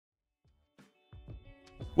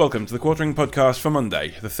Welcome to the Quartering Podcast for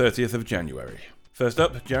Monday, the 30th of January. First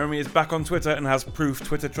up, Jeremy is back on Twitter and has proof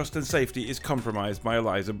Twitter trust and safety is compromised by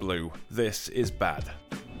Eliza Blue. This is bad.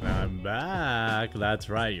 I'm back. That's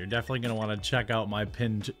right. You're definitely going to want to check out my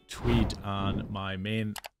pinned tweet on my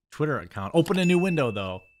main Twitter account. Open a new window,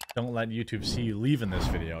 though. Don't let YouTube see you leaving this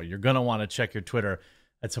video. You're going to want to check your Twitter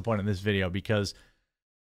at some point in this video because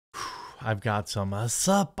I've got some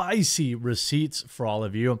spicy receipts for all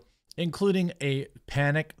of you, including a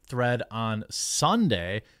panic thread on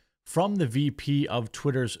Sunday from the VP of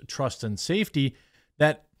Twitter's Trust and Safety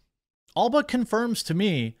that all but confirms to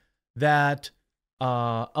me that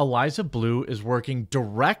Eliza Blue is working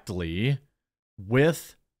directly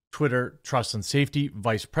with Twitter Trust and Safety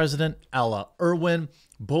Vice President Ella Irwin.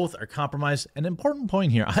 Both are compromised. An important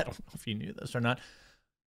point here, I don't know if you knew this or not,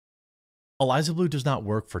 Eliza Blue does not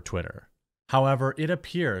work for Twitter. However, it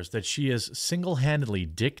appears that she is single-handedly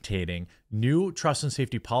dictating new trust and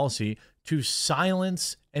safety policy to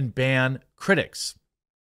silence and ban critics.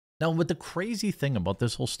 Now, what the crazy thing about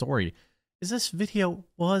this whole story is this video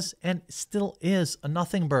was and still is a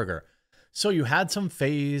nothing burger. So you had some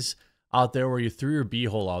phase out there where you threw your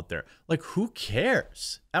beehole out there. Like, who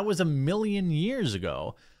cares? That was a million years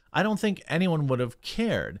ago. I don't think anyone would have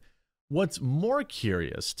cared. What's more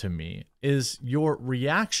curious to me is your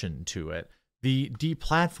reaction to it. The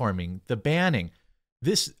deplatforming, the banning.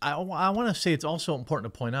 This, I want to say it's also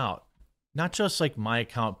important to point out, not just like my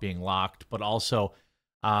account being locked, but also,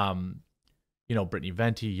 Brittany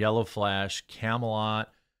Venti, Yellow Flash,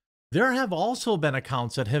 Camelot. There have also been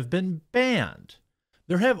accounts that have been banned.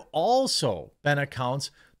 There have also been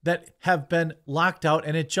accounts that have been locked out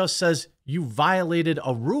and it just says you violated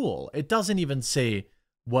a rule. It doesn't even say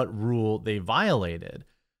what rule they violated.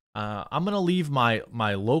 I'm going to leave my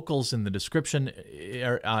locals in the description,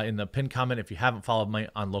 in the pinned comment. If you haven't followed me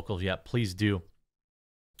on locals yet, please do.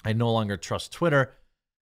 I no longer trust Twitter.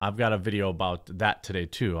 I've got a video about that today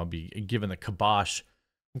too. I'll be giving the kibosh.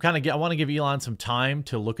 I want to give Elon some time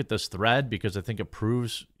to look at this thread because I think it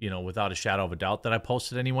proves, without a shadow of a doubt that I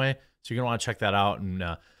posted anyway. So you're going to want to check that out. And,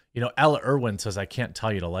 Ella Irwin says, I can't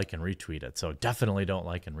tell you to like and retweet it. So definitely don't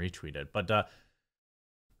like and retweet it. But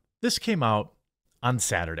this came out on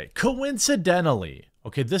Saturday. Coincidentally,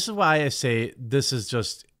 okay, this is why I say this is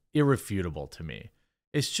just irrefutable to me.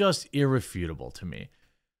 It's just irrefutable to me.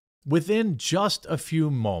 Within just a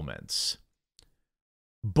few moments,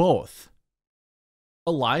 both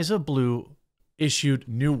Eliza Blue issued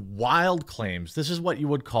new wild claims. This is what you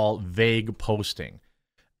would call vague posting.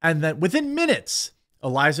 And then within minutes,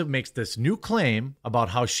 Eliza makes this new claim about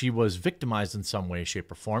how she was victimized in some way,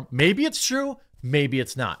 shape, or form. Maybe it's true, maybe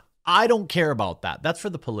it's not. I don't care about that. That's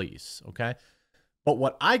for the police, okay? But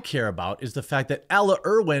what I care about is the fact that Ella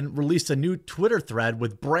Irwin released a new Twitter thread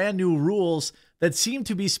with brand new rules that seem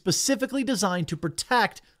to be specifically designed to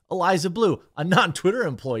protect Eliza Blue, a non-Twitter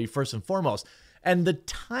employee first and foremost. And the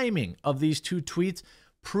timing of these two tweets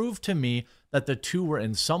proved to me that the two were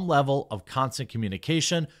in some level of constant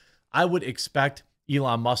communication. I would expect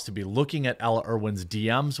Elon Musk to be looking at Ella Irwin's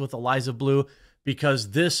DMs with Eliza Blue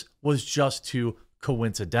because this was just too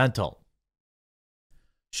coincidental.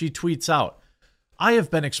 She tweets out, I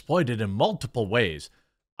have been exploited in multiple ways.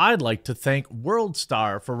 I'd like to thank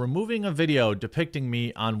WorldStar for removing a video depicting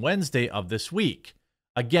me on Wednesday of this week.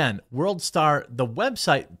 Again, WorldStar, the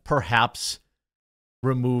website perhaps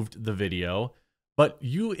removed the video, but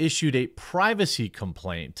you issued a privacy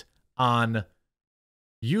complaint on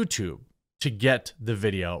YouTube to get the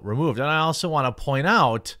video removed. And I also want to point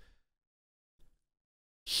out,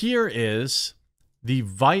 here is the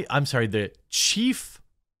COO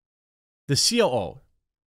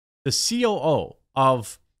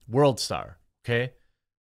of WorldStar, okay?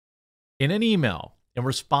 In an email in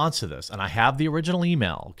response to this, and I have the original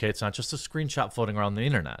email, okay? It's not just a screenshot floating around the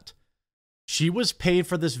internet. She was paid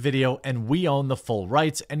for this video and we own the full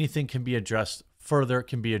rights. Anything can be addressed further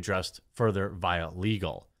via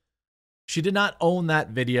legal. She did not own that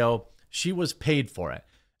video. She was paid for it.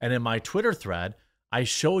 And in my Twitter thread, I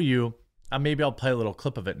show you, maybe I'll play a little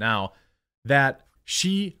clip of it now, that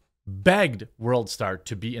she begged WorldStar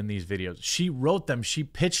to be in these videos. She wrote them. She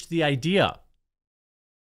pitched the idea.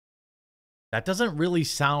 That doesn't really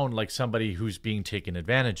sound like somebody who's being taken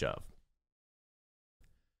advantage of.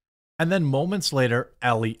 And then moments later,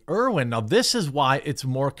 Ellie Irwin. Now, this is why it's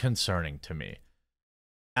more concerning to me.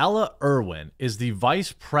 Ella Irwin is the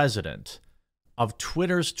vice president of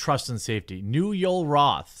Twitter's Trust and Safety. New Yoel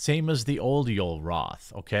Roth, same as the old Yoel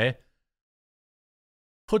Roth, okay?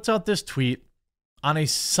 Puts out this tweet on a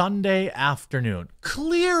Sunday afternoon,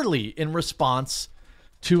 clearly in response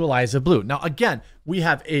to Eliza Blue. Now, again, we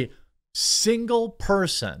have a single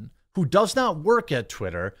person who does not work at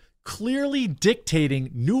Twitter clearly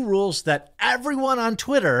dictating new rules that everyone on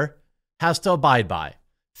Twitter has to abide by.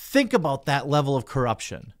 Think about that level of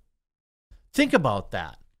corruption. Think about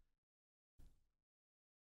that.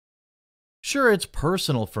 Sure, it's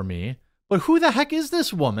personal for me, but who the heck is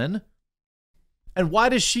this woman? And why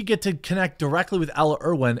does she get to connect directly with Ella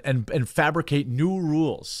Irwin and fabricate new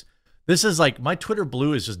rules? This is like, my Twitter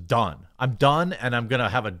blue is just done. I'm done, and I'm going to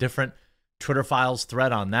have a different Twitter Files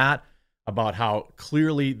thread on that about how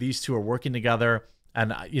clearly these two are working together.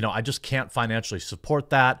 And, I just can't financially support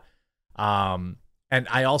that. And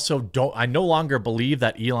I also I no longer believe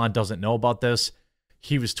that Elon doesn't know about this.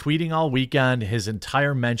 He was tweeting all weekend. His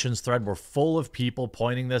entire mentions thread were full of people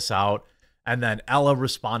pointing this out. And then Ella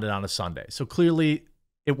responded on a Sunday. So clearly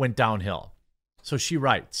it went downhill. So she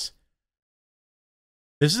writes,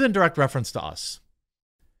 this is in direct reference to us.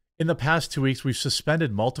 In the past 2 weeks, we've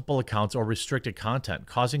suspended multiple accounts or restricted content,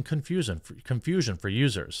 causing confusion for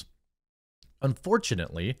users.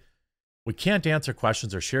 Unfortunately, we can't answer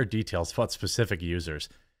questions or share details about specific users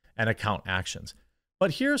and account actions.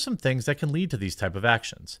 But here are some things that can lead to these type of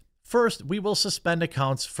actions. First, we will suspend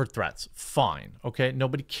accounts for threats. Fine. Okay.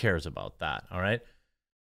 Nobody cares about that. All right.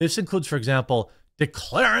 This includes, for example,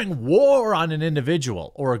 declaring war on an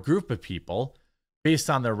individual or a group of people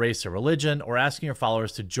based on their race or religion, or asking your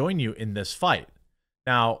followers to join you in this fight.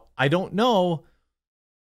 Now, I don't know.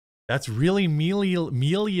 That's really mealy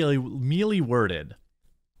worded.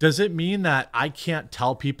 Does it mean that I can't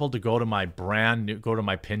tell people to go to my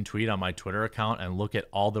pinned tweet on my Twitter account and look at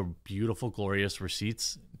all the beautiful, glorious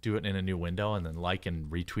receipts, do it in a new window, and then like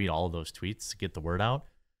and retweet all of those tweets to get the word out?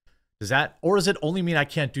 Or does it only mean I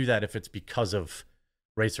can't do that if it's because of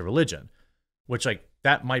race or religion? Which,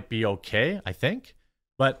 that might be okay, I think.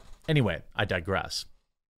 But anyway, I digress.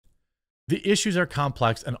 The issues are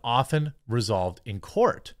complex and often resolved in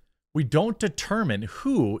court. We don't determine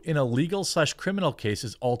who in a legal/criminal case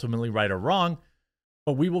is ultimately right or wrong,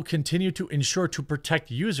 but we will continue to ensure to protect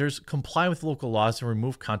users, comply with local laws, and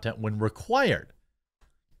remove content when required.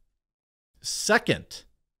 Second,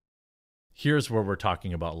 here's where we're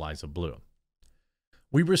talking about Liza Blue.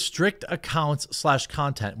 We restrict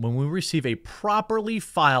accounts/content when we receive a properly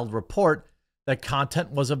filed report that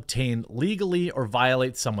content was obtained legally or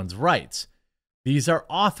violates someone's rights. These are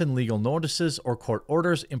often legal notices or court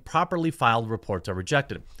orders. Improperly filed reports are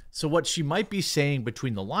rejected. So what she might be saying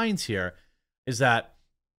between the lines here is that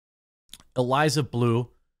Eliza Blue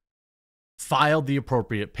filed the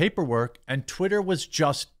appropriate paperwork and Twitter was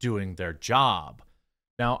just doing their job.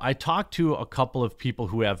 Now, I talked to a couple of people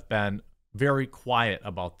who have been very quiet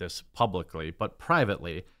about this publicly, but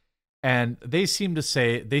privately. And they seem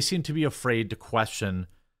to be afraid to question,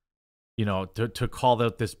 to call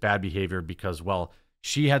out this bad behavior because, well,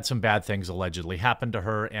 she had some bad things allegedly happen to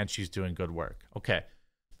her and she's doing good work. Okay.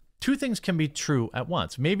 Two things can be true at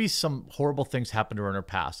once. Maybe some horrible things happened to her in her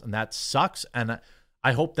past and that sucks. And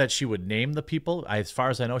I hope that she would name the people. As far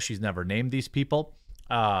as I know, she's never named these people.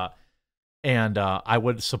 And I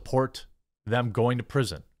would support them going to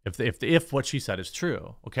prison. If what she said is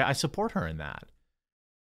true, okay, I support her in that.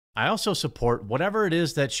 I also support whatever it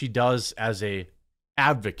is that she does as a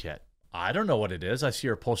advocate. I don't know what it is. I see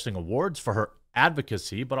her posting awards for her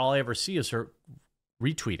advocacy, but all I ever see is her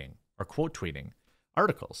retweeting or quote tweeting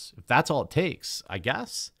articles. If that's all it takes, I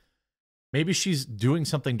guess. Maybe she's doing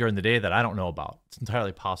something during the day that I don't know about. It's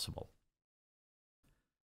entirely possible.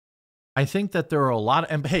 I think that there are a lot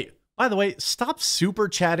of, and hey, by the way, stop super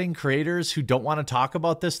chatting creators who don't want to talk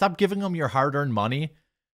about this. Stop giving them your hard-earned money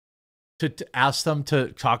to ask them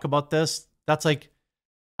to talk about this. That's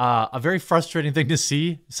a very frustrating thing to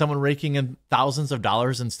see. Someone raking in thousands of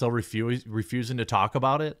dollars and still refusing to talk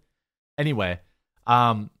about it. Anyway,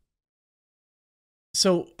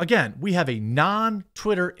 so again, we have a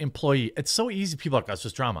non-Twitter employee. It's so easy. People are like, that's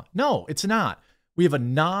just drama. No, it's not. We have a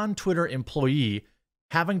non-Twitter employee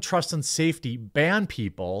having trust and safety ban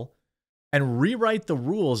people and rewrite the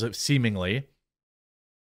rules of seemingly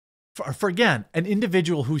for again, an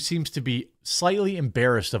individual who seems to be slightly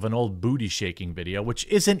embarrassed of an old booty shaking video, which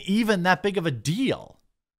isn't even that big of a deal.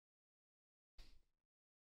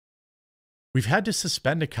 We've had to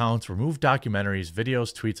suspend accounts, remove documentaries,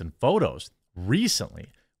 videos, tweets, and photos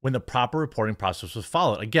recently when the proper reporting process was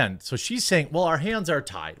followed. Again, so she's saying, well, our hands are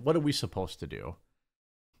tied. What are we supposed to do?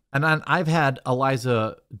 And I've had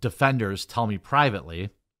Eliza defenders tell me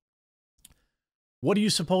privately, what are you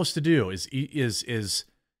supposed to do?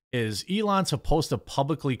 Is Elon supposed to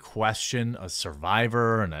publicly question a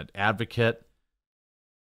survivor and an advocate?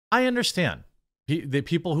 I understand the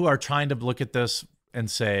people who are trying to look at this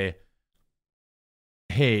and say,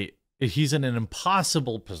 hey, He's in an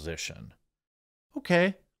impossible position.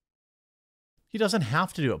 Okay. He doesn't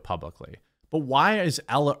have to do it publicly. But why is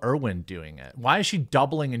Ella Irwin doing it? Why is she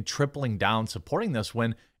doubling and tripling down supporting this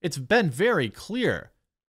when it's been very clear?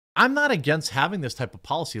 I'm not against having this type of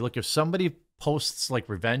policy. Look, if somebody posts like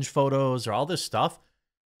revenge photos or all this stuff,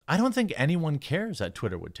 I don't think anyone cares that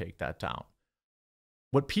Twitter would take that down.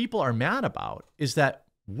 What people are mad about is that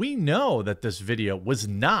we know that this video was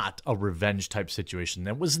not a revenge type situation.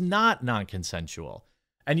 That was not non-consensual.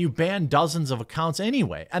 And you ban dozens of accounts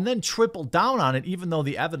anyway, and then triple down on it, even though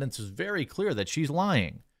the evidence is very clear that she's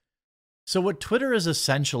lying. So what Twitter is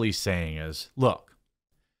essentially saying is, look,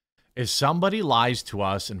 if somebody lies to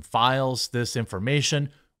us and files this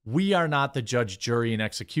information, we are not the judge, jury, and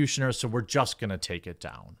executioner, so we're just going to take it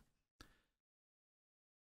down.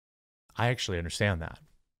 I actually understand that.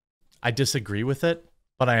 I disagree with it,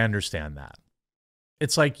 but I understand that.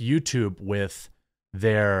 It's like YouTube with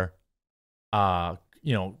their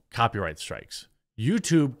copyright strikes.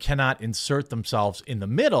 YouTube cannot insert themselves in the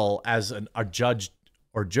middle as a judge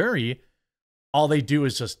or jury. All they do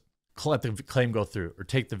is just let the claim go through or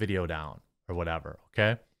take the video down or whatever,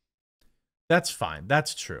 okay? That's fine.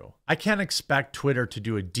 That's true. I can't expect Twitter to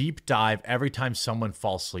do a deep dive every time someone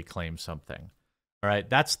falsely claims something. All right?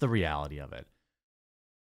 That's the reality of it.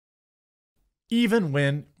 Even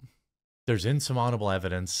when there's insurmountable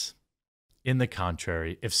evidence in the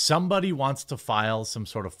contrary, if somebody wants to file some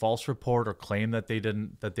sort of false report or claim that they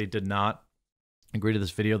did not agree to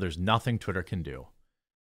this video, there's nothing Twitter can do.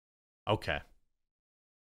 Okay.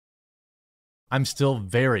 I'm still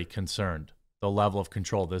very concerned the level of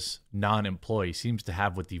control this non-employee seems to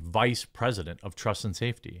have with the vice president of trust and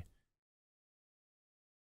safety.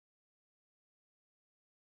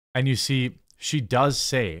 And you see, she does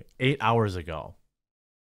say 8 hours ago,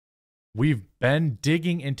 we've been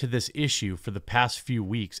digging into this issue for the past few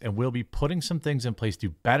weeks, and we'll be putting some things in place to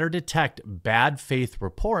better detect bad faith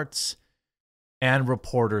reports and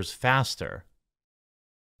reporters faster.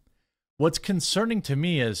 What's concerning to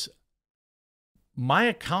me is my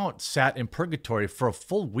account sat in purgatory for a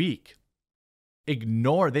full week. They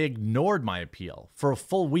ignored my appeal for a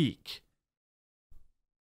full week.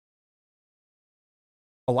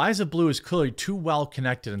 Eliza Blue is clearly too well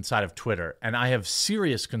connected inside of Twitter, and I have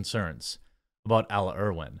serious concerns about Ella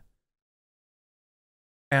Irwin.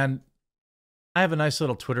 And I have a nice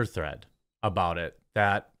little Twitter thread about it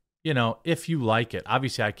that, if you like it,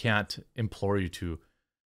 obviously I can't implore you to,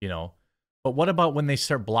 but what about when they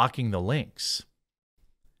start blocking the links?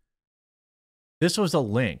 This was a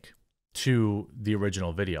link to the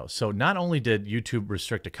original video. So not only did YouTube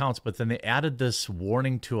restrict accounts, but then they added this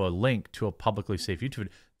warning to a link to a publicly safe YouTube.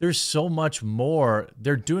 There's so much more.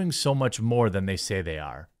 They're doing so much more than they say they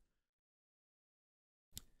are.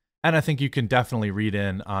 And I think you can definitely read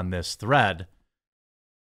in on this thread,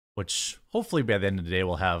 which hopefully by the end of the day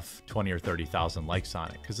will have 20 or 30,000 likes on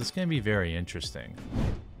it, because it's going to be very interesting.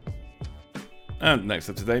 And next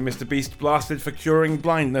up today, Mr. Beast blasted for curing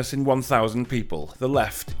blindness in 1,000 people. The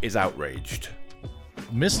left is outraged.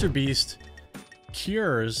 Mr. Beast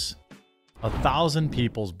cures 1,000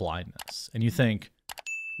 people's blindness. And you think,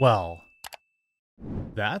 well,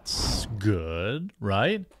 that's good,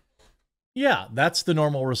 right? Yeah, that's the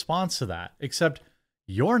normal response to that. Except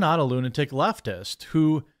you're not a lunatic leftist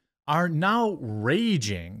who are now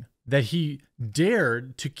raging that he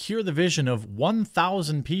dared to cure the vision of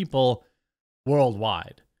 1,000 people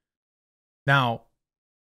worldwide. Now,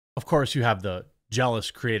 of course, you have the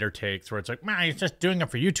jealous creator takes where it's like, man, he's just doing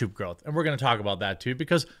it for YouTube growth. And we're going to talk about that too,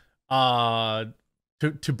 because to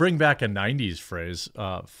bring back a 90s phrase,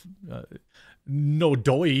 no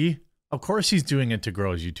doy, of course he's doing it to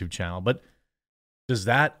grow his YouTube channel. But does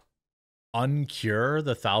that uncure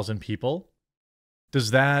the 1,000 people?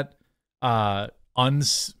 Does that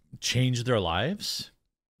change their lives?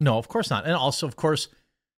 No, of course not. And also, of course,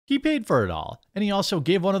 he paid for it all. And he also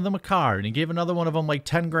gave one of them a car, and he gave another one of them like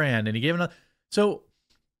 10 grand, and he gave another. So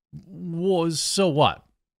what?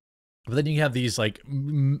 But then you have these like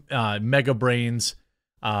mega brains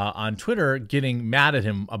on Twitter getting mad at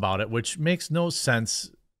him about it, which makes no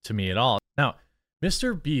sense to me at all. Now,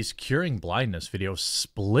 Mr. Beast curing blindness video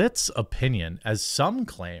splits opinion, as some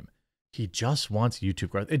claim he just wants YouTube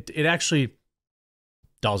growth. It actually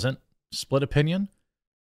doesn't split opinion.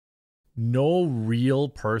 No real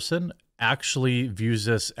person actually views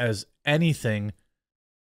this as anything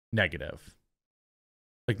negative.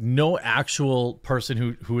 Like, no actual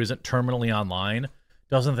person who isn't terminally online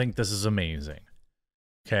doesn't think this is amazing.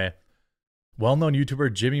 Okay. Well-known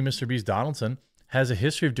YouTuber Jimmy Mr. Beast Donaldson has a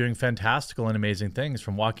history of doing fantastical and amazing things,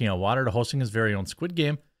 from walking on water to hosting his very own Squid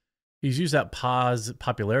Game. He's used that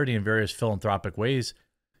popularity in various philanthropic ways,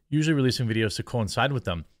 usually releasing videos to coincide with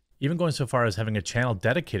them, even going so far as having a channel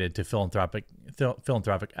dedicated to philanthropic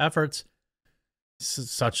efforts,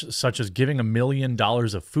 such as giving $1 million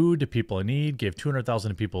of food to people in need, gave 200,000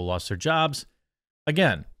 to people who lost their jobs.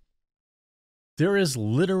 Again, there is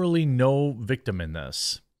literally no victim in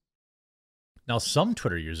this. Now, some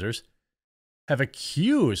Twitter users have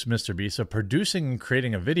accused MrBeast of producing and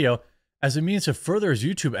creating a video as a means to further his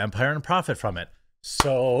YouTube empire and profit from it.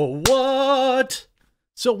 So what?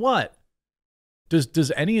 So what? Do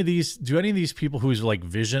any of these people whose like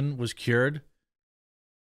vision was cured?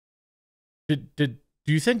 Do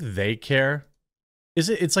you think they care?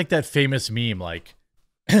 It's like that famous meme, like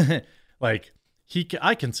like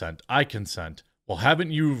I consent. Well, have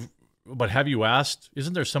you asked?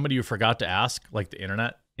 Isn't there somebody you forgot to ask, like the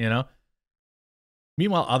internet, you know?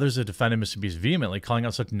 Meanwhile, others have defended MrBeast vehemently, calling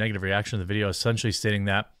out such a negative reaction to the video, essentially stating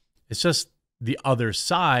that it's just the other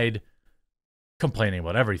side complaining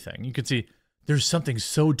about everything. You can see there's something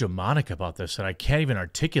so demonic about this that I can't even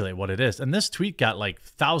articulate what it is. And this tweet got like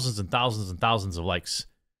thousands and thousands and thousands of likes.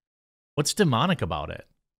 What's demonic about it?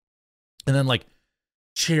 And then like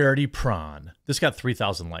Charity Prawn. This got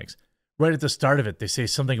 3,000 likes. Right at the start of it, they say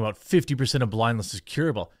something about 50% of blindness is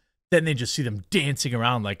curable. Then they just see them dancing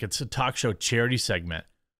around like it's a talk show charity segment.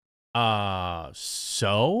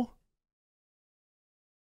 So?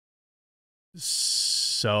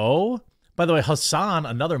 By the way, Hassan,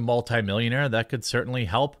 another multimillionaire, that could certainly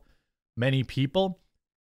help many people.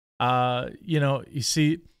 You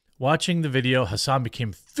see, watching the video, Hassan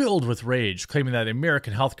became filled with rage, claiming that the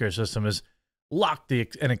American healthcare system has locked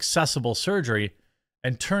an accessible surgery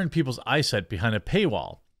and turned people's eyesight behind a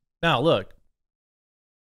paywall. Now, look,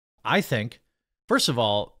 I think, first of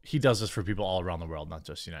all, he does this for people all around the world, not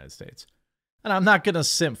just the United States. And I'm not going to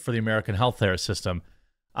simp for the American healthcare system.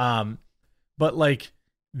 But like,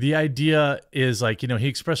 the idea is like, he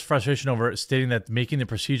expressed frustration over it, stating that making the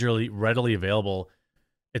procedure readily available,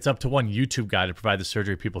 it's up to one YouTube guy to provide the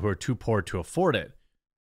surgery to people who are too poor to afford it.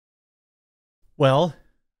 Well,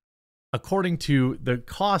 according to the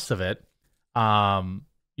cost of it,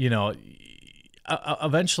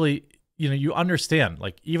 eventually, you understand,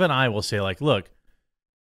 like, even I will say, like, look,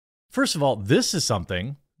 first of all, this is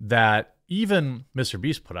something that even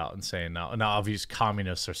MrBeast put out and saying now obvious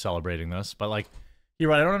communists are celebrating this, but like, you're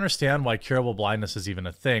right, I don't understand why curable blindness is even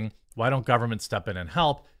a thing. Why don't government step in and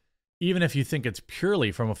help? Even if you think it's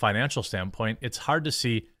purely from a financial standpoint, it's hard to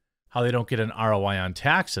see how they don't get an ROI on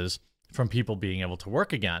taxes from people being able to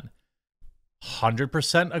work again.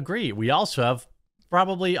 100% agree. We also have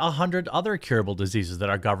probably 100 other curable diseases that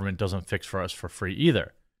our government doesn't fix for us for free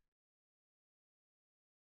either.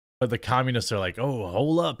 But the communists are like, oh,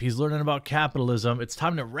 hold up, he's learning about capitalism. It's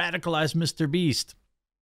time to radicalize MrBeast.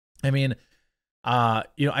 I mean,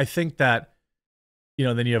 I think that,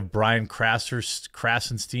 then you have Brian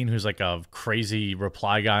Krasenstein, who's like a crazy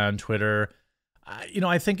reply guy on Twitter.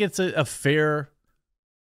 I think it's a fair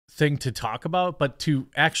thing to talk about, but to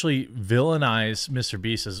actually villainize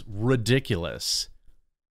MrBeast is ridiculous.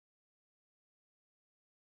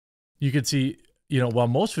 You could see, while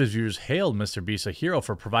most of his viewers hailed MrBeast a hero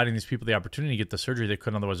for providing these people the opportunity to get the surgery they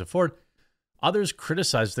couldn't otherwise afford, others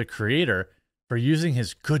criticized the creator for using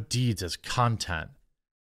his good deeds as content.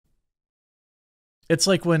 It's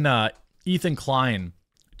like when Ethan Klein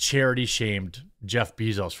charity shamed Jeff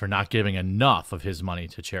Bezos for not giving enough of his money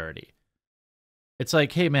to charity. It's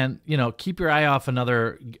like, hey man, keep your eye off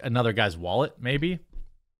another guy's wallet, maybe.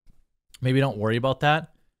 Maybe don't worry about that.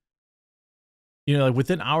 Like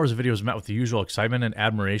within hours, the video was met with the usual excitement and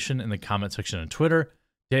admiration in the comment section on Twitter.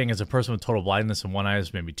 Dang, as a person with total blindness in one eye,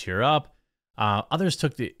 this made me tear up. Others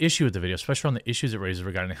took the issue with the video, especially on the issues it raises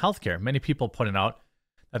regarding healthcare. Many people pointed out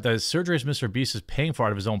that the surgeries MrBeast is paying for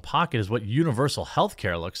out of his own pocket is what universal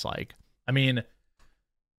healthcare looks like. I mean,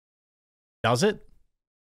 does it?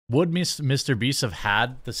 Would MrBeast have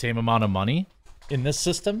had the same amount of money in this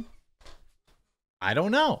system? I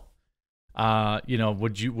don't know.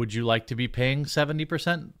 Would you like to be paying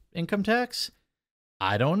 70% income tax?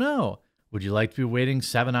 I don't know. Would you like to be waiting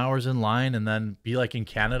 7 hours in line and then be like in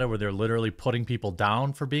Canada where they're literally putting people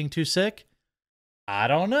down for being too sick? I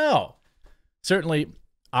don't know. Certainly,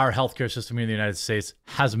 our healthcare system here in the United States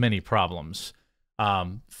has many problems,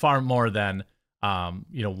 far more than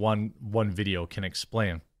one video can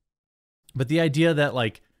explain. But the idea that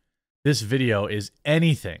like this video is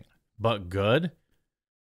anything but good,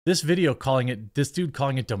 this dude calling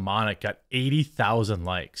it demonic got 80,000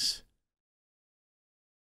 likes.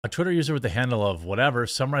 A Twitter user with the handle of whatever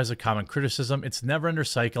summarized a common criticism. It's never-ending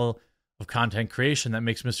cycle of content creation that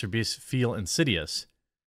makes MrBeast feel insidious.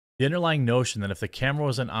 The underlying notion that if the camera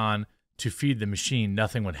wasn't on to feed the machine,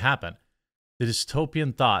 nothing would happen. The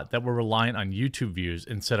dystopian thought that we're reliant on YouTube views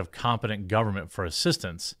instead of competent government for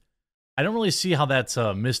assistance. I don't really see how that's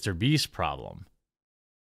a Mr. Beast problem.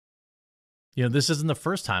 You know, this isn't the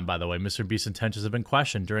first time, by the way, Mr. Beast's intentions have been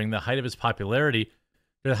questioned. During the height of his popularity,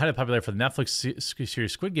 for the Netflix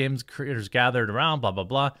series Squid Games, creators gathered around, blah, blah,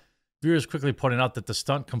 blah. Viewers quickly pointed out that the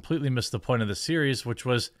stunt completely missed the point of the series, which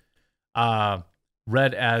was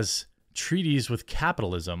read as treaties with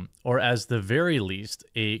capitalism, or as the very least,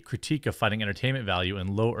 a critique of finding entertainment value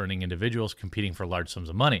in low-earning individuals competing for large sums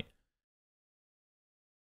of money.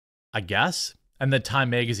 I guess. And then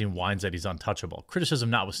Time Magazine whines that he's untouchable.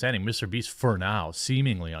 Criticism notwithstanding, Mr. Beast, for now,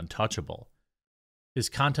 seemingly untouchable. His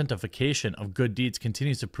contentification of good deeds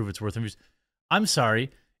continues to prove its worth in views. I'm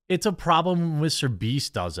sorry, it's a problem when Mr.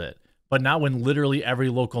 Beast does it, but not when literally every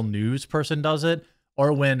local news person does it,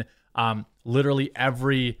 or when literally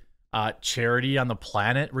every charity on the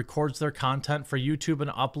planet records their content for YouTube and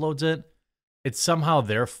uploads it. It's somehow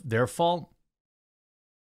their fault.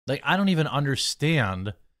 Like, I don't even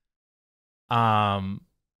understand. I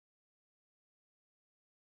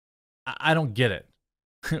don't get it.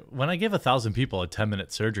 When I give 1,000 people a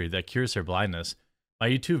 10-minute surgery that cures their blindness, my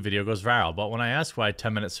YouTube video goes viral. But when I ask why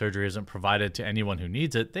 10-minute surgery isn't provided to anyone who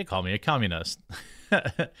needs it, they call me a communist.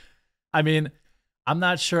 I mean, I'm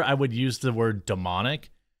not sure I would use the word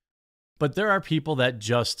demonic, but there are people that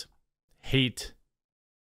just hate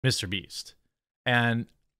Mr. Beast. And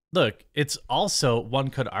look, it's also, one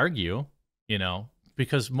could argue, you know,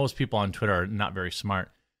 because most people on Twitter are not very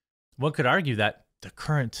smart, one could argue that the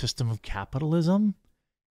current system of capitalism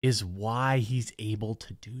is why he's able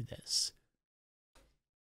to do this.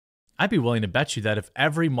 I'd be willing to bet you that if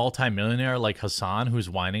every multimillionaire like Hassan, who's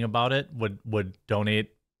whining about it, would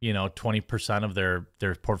donate, you know, 20% of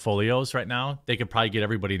their portfolios right now, they could probably get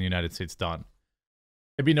everybody in the United States done.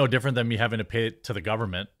 It'd be no different than me having to pay it to the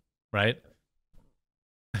government, right?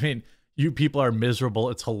 I mean, you people are miserable.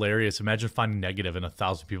 It's hilarious. Imagine finding negative and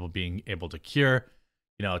 1,000 people being able to cure.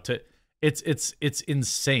 You know, it's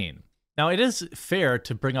insane. Now, it is fair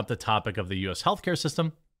to bring up the topic of the U.S. healthcare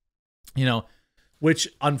system, you know, which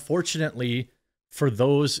unfortunately for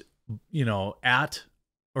those, you know, at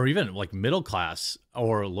or even like middle class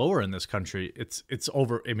or lower in this country, it's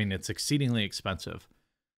exceedingly expensive.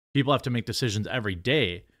 People have to make decisions every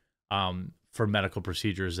day for medical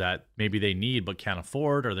procedures that maybe they need but can't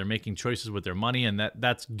afford, or they're making choices with their money, and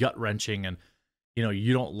that's gut-wrenching. And, you know,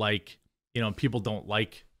 you don't like, you know, people don't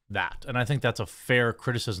like that. And I think that's a fair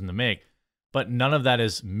criticism to make, but none of that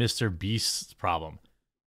is Mr. Beast's problem.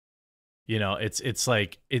 You know, it's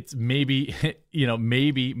like, it's maybe, you know,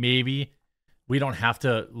 maybe we don't have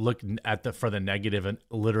to look at for the negative in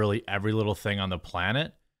literally every little thing on the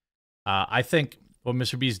planet. I think what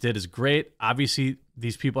Mr. Beast did is great. Obviously,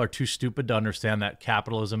 these people are too stupid to understand that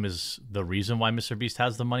capitalism is the reason why Mr. Beast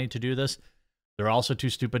has the money to do this. They're also too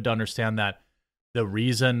stupid to understand that the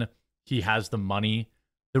reason he has the money,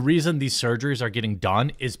 the reason these surgeries are getting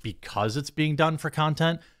done is because it's being done for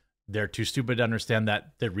content. They're too stupid to understand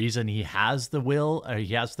that the reason he has the will,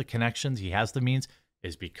 he has the connections, he has the means,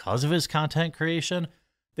 is because of his content creation.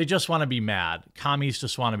 They just want to be mad. Commies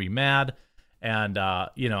just want to be mad. And,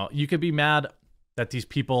 you know, you could be mad that these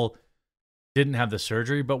people didn't have the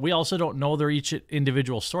surgery, but we also don't know their each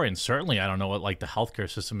individual story. And certainly I don't know what like the healthcare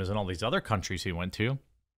system is in all these other countries he went to.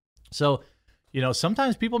 So, you know,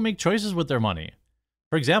 sometimes people make choices with their money.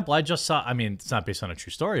 For example, I just saw, I mean, it's not based on a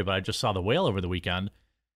true story, but I just saw The Whale over the weekend,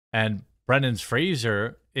 and Brendan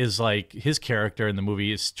Fraser is like, his character in the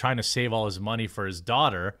movie is trying to save all his money for his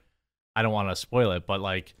daughter. I don't want to spoil it, but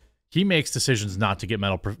like, he makes decisions not to get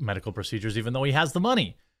medical procedures, even though he has the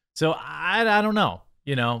money. So I don't know,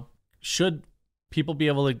 you know, should people be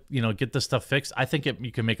able to, you know, get this stuff fixed? I think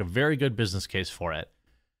you can make a very good business case for it.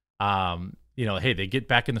 You know, hey, they get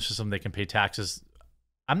back in the system, they can pay taxes.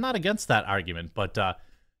 I'm not against that argument, but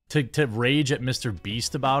to rage at Mr.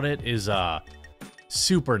 Beast about it is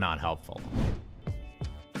super not helpful.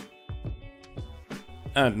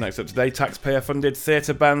 And next up today, taxpayer-funded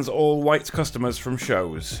theatre bans all white customers from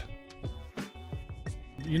shows.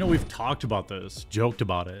 You know, we've talked about this, joked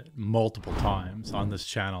about it multiple times on this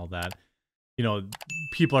channel that, you know,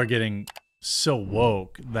 people are getting so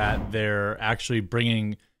woke that they're actually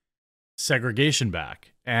bringing segregation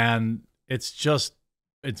back. And it's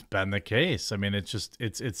been the case. I mean,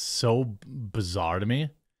 it's so bizarre to me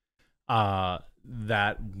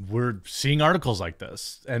that we're seeing articles like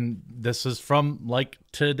this. And this is from like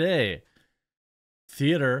today.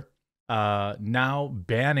 Theater now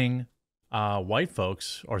banning white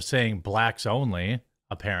folks, or saying blacks only,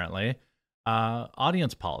 apparently,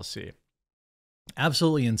 audience policy.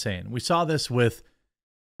 Absolutely insane. We saw this with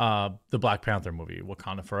the Black Panther movie,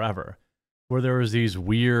 Wakanda Forever, where there was these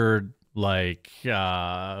weird like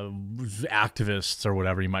activists or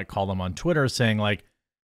whatever you might call them on Twitter saying like,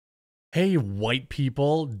 hey, white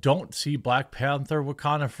people, don't see Black Panther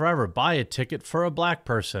Wakanda Forever. Buy a ticket for a black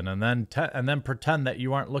person and then pretend that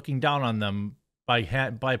you aren't looking down on them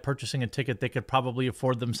by purchasing a ticket they could probably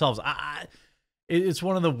afford themselves. It's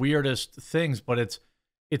one of the weirdest things, but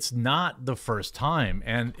it's not the first time,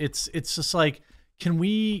 and it's just like, can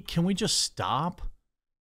we just stop?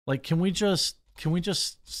 Like, can we just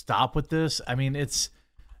stop with this? I mean, it's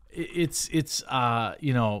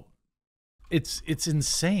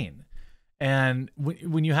insane. And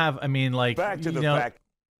when you have, I mean, like, back to the fact.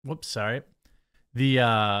 Whoops, sorry. You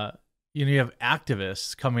have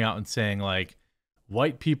activists coming out and saying like,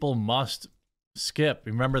 white people must skip.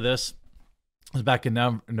 Remember this? It was back in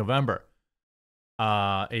November.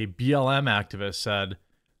 A BLM activist said,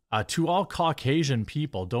 to all Caucasian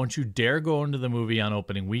people, don't you dare go into the movie on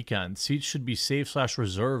opening weekend. Seats should be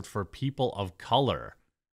safe/reserved for people of color,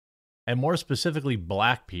 and more specifically,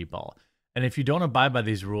 black people. And if you don't abide by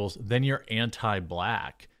these rules, then you're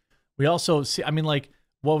anti-black. We also see, I mean, like,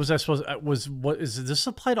 what was I supposed, does this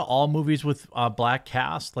apply to all movies with black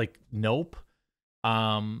cast? Like Nope,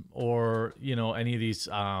 or, any of these,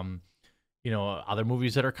 other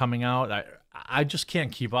movies that are coming out. I just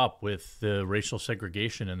can't keep up with the racial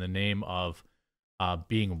segregation in the name of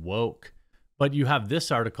being woke. But you have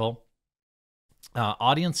this article,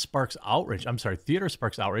 theater sparks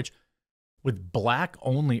outrage with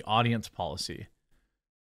black-only audience policy.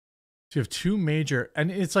 So you have two major, and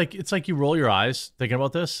it's like you roll your eyes thinking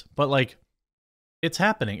about this, but like, it's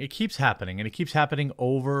happening. It keeps happening, and it keeps happening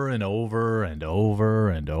over and over and over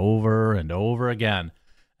and over and over again.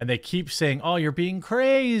 And they keep saying, "Oh, you're being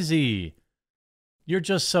crazy. You're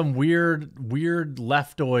just some weird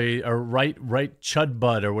leftoid or right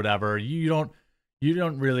chudbud or whatever. You don't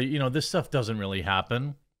really, this stuff doesn't really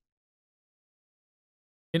happen."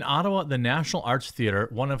 In Ottawa, the National Arts Theatre,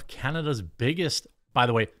 one of Canada's biggest, by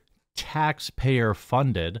the way,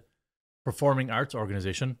 taxpayer-funded performing arts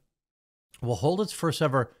organization, will hold its first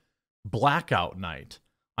ever blackout night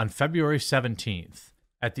on February 17th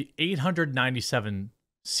at the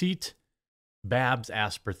 897-seat Babs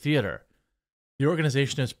Asper Theatre. The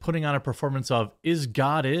organization is putting on a performance of Is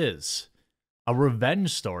God Is, a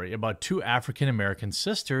revenge story about two African-American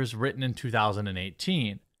sisters written in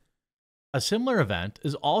 2018. A similar event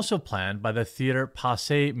is also planned by the Theatre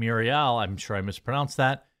Passé Muriel, I'm sure I mispronounced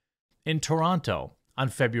that, in Toronto on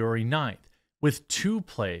February 9th, with two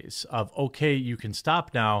plays of Okay, You Can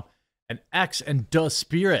Stop Now and X and Da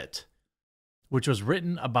Spirit, which was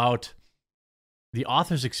written about the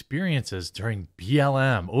author's experiences during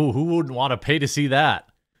BLM. Oh, who wouldn't want to pay to see that?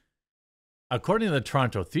 According to the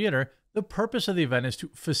Toronto Theatre, the purpose of the event is to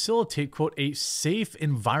facilitate, quote, a safe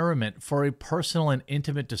environment for a personal and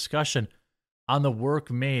intimate discussion on the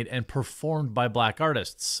work made and performed by black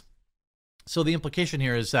artists. So the implication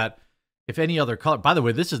here is that if any other color, by the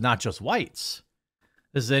way, this is not just whites.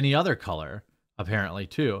 This is any other color, apparently,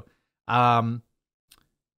 too. The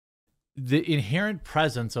inherent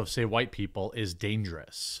presence of, say, white people is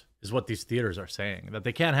dangerous, is what these theaters are saying, that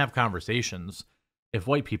they can't have conversations if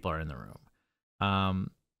white people are in the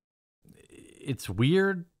room. It's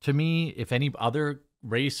weird to me. If any other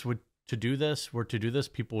race were to do this,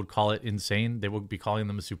 people would call it insane. They would be calling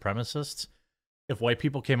them supremacists. If white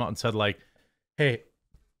people came out and said, like, hey,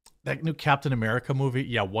 that new Captain America movie,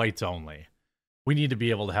 yeah, whites only. We need to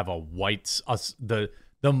be able to have a whites,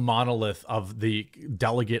 the monolith of the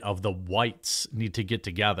delegate of the whites need to get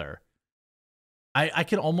together. I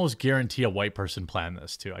can almost guarantee a white person planned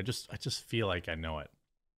this too. I just feel like I know it.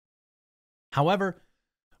 However,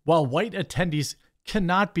 while white attendees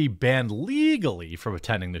cannot be banned legally from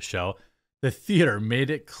attending the show, the theater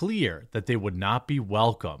made it clear that they would not be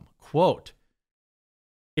welcome. Quote,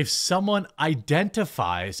 if someone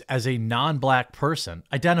identifies as a non-black person,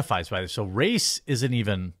 identifies by this, so race isn't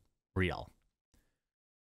even real,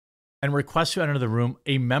 and requests to enter the room,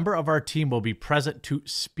 a member of our team will be present to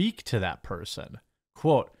speak to that person.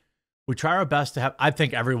 Quote, we try our best to have, I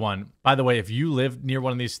think everyone, by the way, if you live near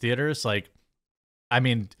one of these theaters, like, I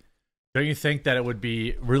mean, don't you think that it would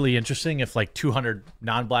be really interesting if like 200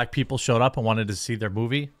 non-black people showed up and wanted to see their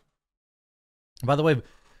movie? By the way,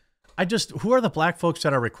 who are the black folks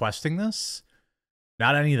that are requesting this?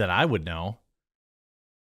 Not any that I would know.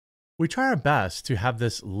 We try our best to have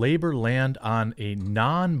this labor land on a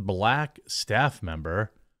non-black staff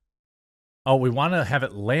member. Oh, we want to have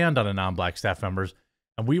it land on a non-black staff member,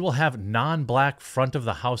 and we will have non-black front of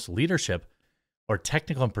the house leadership or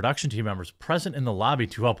technical and production team members present in the lobby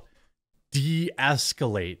to help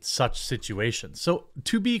de-escalate such situations. So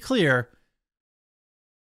to be clear,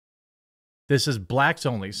 this is blacks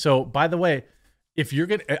only. So by the way, if you're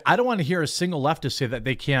going to, I don't want to hear a single leftist say that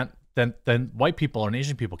they can't, then white people and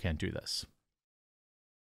Asian people can't do this.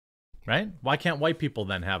 Right? Why can't white people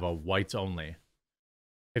then have a whites only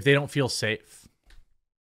if they don't feel safe?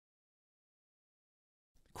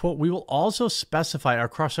 Quote, we will also specify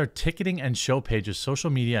across our ticketing and show pages, social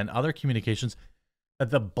media, and other communications that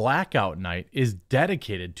the blackout night is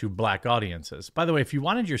dedicated to black audiences. By the way, if you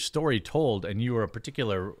wanted your story told and you were a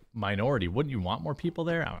particular minority, wouldn't you want more people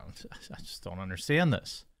there? I just don't understand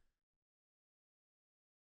this.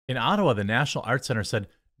 In Ottawa, the National Arts Center said,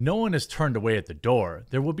 no one is turned away at the door.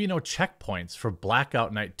 There will be no checkpoints for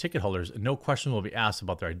blackout night ticket holders, and no question will be asked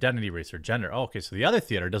about their identity, race, or gender. Oh, okay, so the other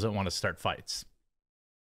theater doesn't want to start fights.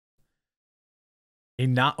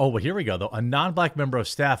 Well, here we go, though. A non-black member of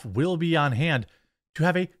staff will be on hand to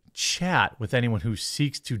have a chat with anyone who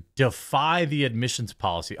seeks to defy the admissions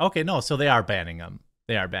policy. Okay, no, so they are banning them.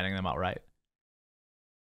 They are banning them outright.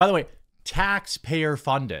 By the way, taxpayer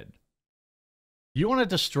funded. You want to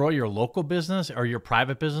destroy your local business or your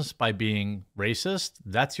private business by being racist?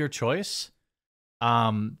 That's your choice.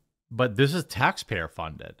 But this is taxpayer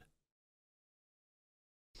funded.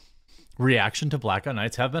 Reaction to blackout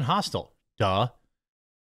nights have been hostile. Duh.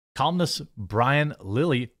 Columnist Brian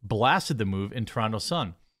Lilly blasted the move in Toronto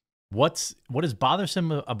Sun. What is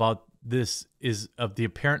bothersome about this is of the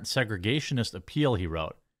apparent segregationist appeal, he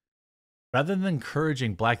wrote. Rather than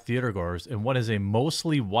encouraging black theatergoers in what is a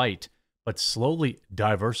mostly white but slowly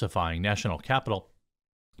diversifying national capital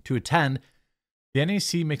to attend, the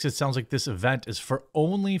NAC makes it sound like this event is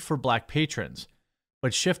only for black patrons.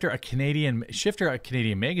 But Shifter, a Canadian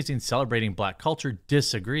magazine celebrating black culture,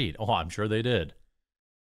 disagreed. Oh, I'm sure they did.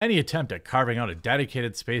 Any attempt at carving out a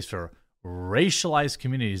dedicated space for racialized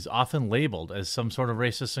communities, often labeled as some sort of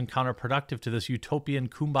racist and counterproductive to this utopian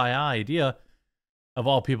kumbaya idea of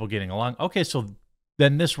all people getting along. Okay, so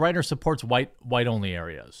then this writer supports white-only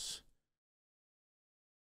areas.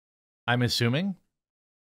 I'm assuming.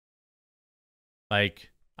 Like,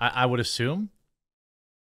 I would assume.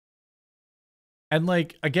 And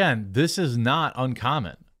like, again, this is not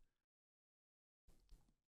uncommon.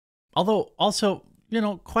 Although, also,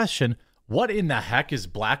 question, what in the heck is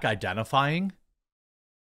black identifying?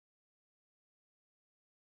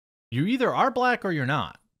 You either are black or you're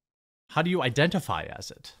not. How do you identify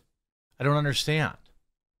as it? I don't understand.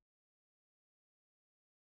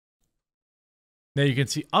 Now you can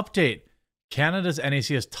see update. Canada's NAC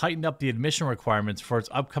has tightened up the admission requirements for its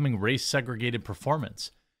upcoming race-segregated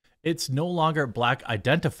performance. It's no longer black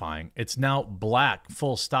identifying. It's now black,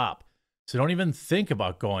 full stop. So don't even think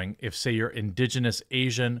about going if, say, you're Indigenous,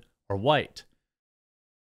 Asian, or white.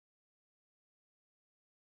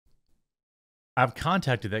 I've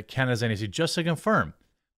contacted that Canada's NAC just to confirm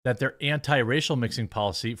that their anti-racial mixing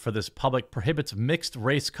policy for this public prohibits mixed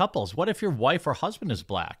race couples. What if your wife or husband is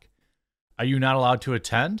black? Are you not allowed to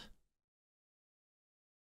attend?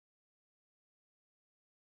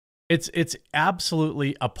 It's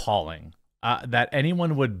absolutely appalling that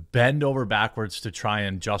anyone would bend over backwards to try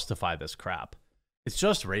and justify this crap. It's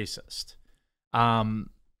just racist.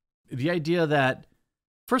 The idea that,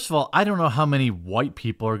 first of all, I don't know how many white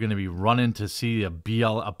people are going to be running to see a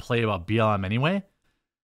play about BLM anyway,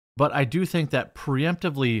 but I do think that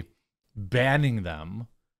preemptively banning them,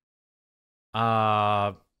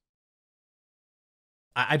 I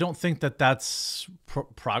don't think that that's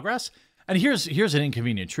progress. And here's an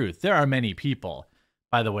inconvenient truth. There are many people,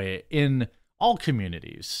 by the way, in all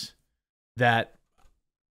communities that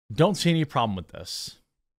don't see any problem with this.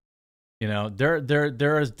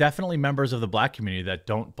 There is definitely members of the black community that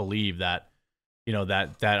don't believe that,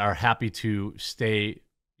 that are happy to stay,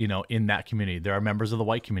 in that community. There are members of the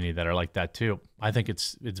white community that are like that too. I think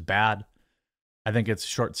it's bad. I think it's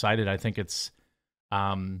short-sighted. I think it's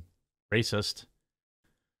racist.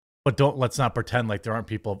 But let's not pretend like there aren't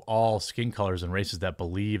people of all skin colors and races that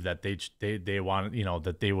believe that they want,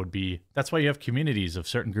 that they would be. That's why you have communities of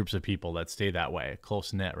certain groups of people that stay that way,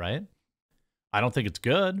 close knit, right? I don't think it's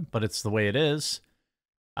good, but it's the way it is.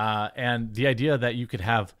 And the idea that you could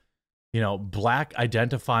have, black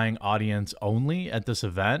identifying audience only at this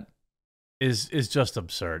event is just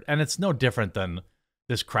absurd. And it's no different than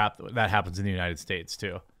this crap that happens in the United States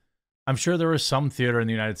too. I'm sure there was some theater in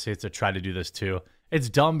the United States that tried to do this too. It's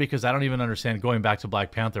dumb because I don't even understand, going back to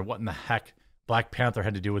Black Panther, what in the heck Black Panther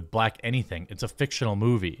had to do with black anything. It's a fictional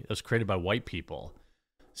movie. It was created by white people.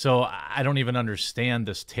 So I don't even understand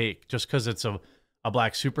this take. Just because it's a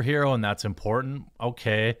black superhero and that's important,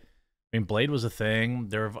 okay. I mean, Blade was a thing.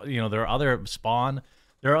 There are other Spawn.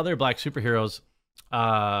 There are other black superheroes.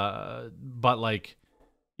 But like,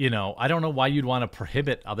 I don't know why you'd want to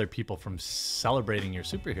prohibit other people from celebrating your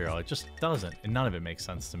superhero. It just doesn't, and none of it makes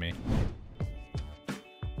sense to me.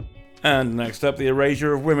 And next up, the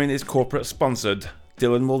erasure of women is corporate sponsored.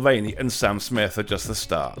 Dylan Mulvaney and Sam Smith are just the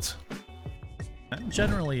start. I'm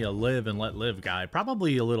generally a live and let live guy,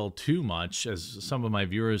 probably a little too much, as some of my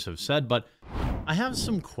viewers have said, but I have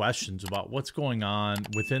some questions about what's going on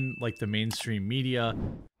within like the mainstream media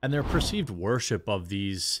and their perceived worship of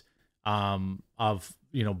these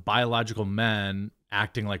biological men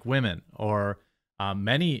acting like women, or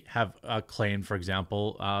many have claimed, for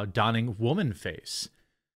example, donning woman face.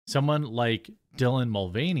 Someone like Dylan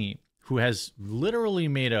Mulvaney, who has literally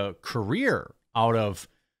made a career out of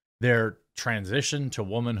their transition to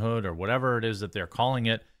womanhood, or whatever it is that they're calling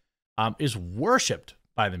it, is worshipped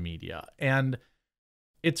by the media. And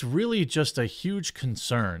it's really just a huge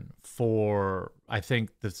concern for, I think,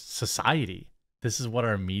 the society. This is what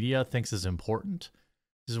our media thinks is important.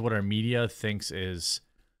 This is what our media thinks is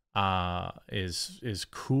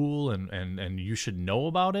cool, and you should know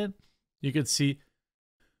about it. You could see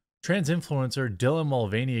trans influencer Dylan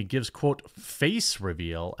Mulvaney gives, quote, face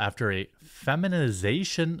reveal after a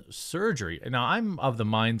feminization surgery. Now, I'm of the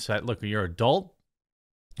mindset, look, you're an adult,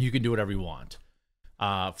 you can do whatever you want,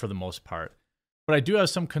 for the most part. But I do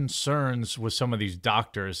have some concerns with some of these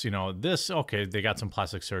doctors. Okay, they got some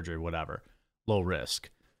plastic surgery, whatever, low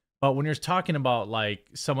risk. But when you're talking about like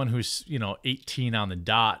someone who's, 18 on the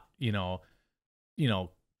dot,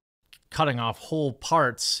 cutting off whole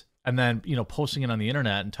parts and then, posting it on the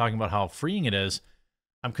internet and talking about how freeing it is,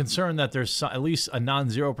 I'm concerned that there's at least a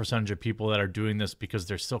non-zero percentage of people that are doing this because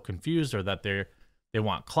they're still confused, or that they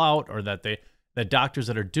want clout, or that doctors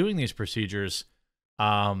that are doing these procedures,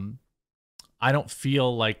 I don't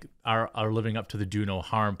feel like are living up to the do no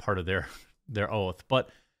harm part of their oath.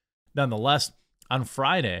 But nonetheless, on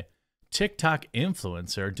Friday, TikTok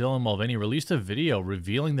influencer Dylan Mulvaney released a video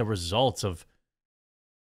revealing the results of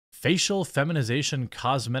facial feminization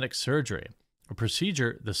cosmetic surgery, a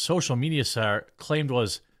procedure the social media star claimed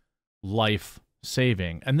was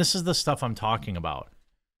life-saving. And this is the stuff I'm talking about.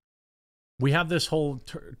 We have this whole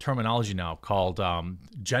terminology now called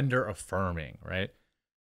gender affirming, right?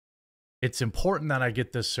 It's important that I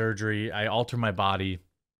get this surgery, I alter my body,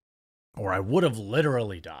 or I would have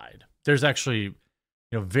literally died. There's actually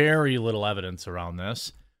very little evidence around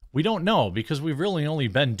this. We don't know, because we've really only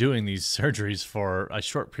been doing these surgeries for a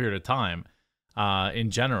short period of time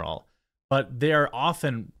in general. But they are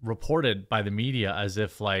often reported by the media as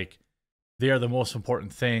if like they are the most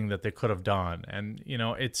important thing that they could have done. And,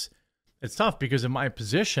 it's tough, because in my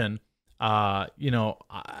position, I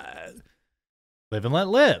live and let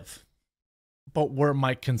live. But where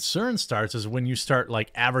my concern starts is when you start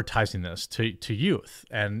like advertising this to youth,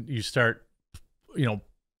 and you start,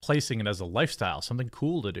 placing it as a lifestyle, something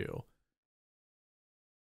cool to do.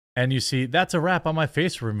 And you see, that's a wrap on my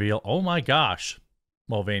face reveal. Oh my gosh,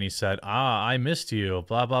 Mulvaney said. I missed you,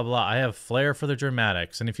 blah, blah, blah. I have flair for the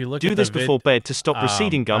dramatics. And if you look do at this before bed to stop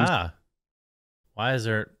receding gums. Why is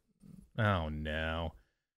there? Oh no.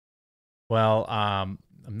 Well, I'm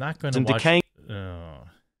not going to watch. Decaying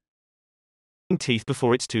teeth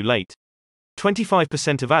before it's too late.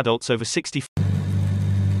 25% of adults over 60.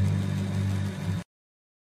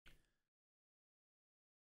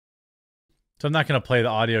 So I'm not going to play the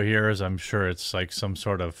audio here, as I'm sure it's like some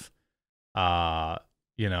sort of, copywritten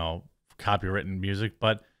music.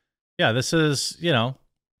 But yeah, this is, the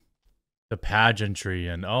pageantry,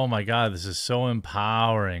 and oh my God, this is so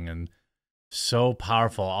empowering and so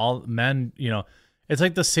powerful. All men, it's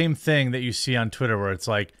like the same thing that you see on Twitter, where it's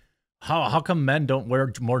like, how come men don't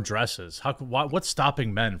wear more dresses? What's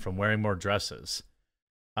stopping men from wearing more dresses?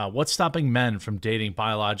 What's stopping men from dating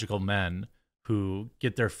biological men who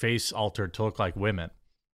get their face altered to look like women?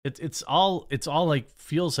 It's all like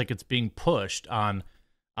feels like it's being pushed on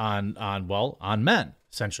men,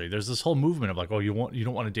 essentially. There's this whole movement of like, oh, you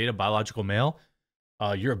don't want to date a biological male?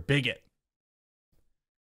 You're a bigot.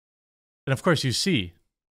 And of course you see.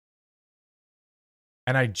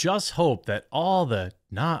 And I just hope that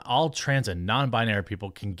not all trans and non-binary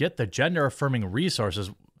people can get the gender affirming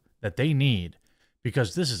resources that they need,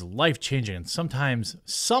 because this is life-changing and sometimes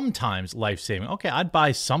life-saving. Okay, I'd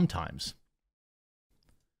buy sometimes.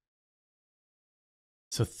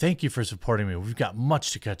 So thank you for supporting me. We've got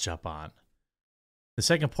much to catch up on. The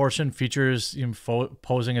second portion features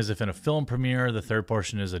posing as if in a film premiere. The third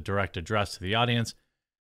portion is a direct address to the audience.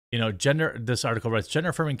 This article writes, gender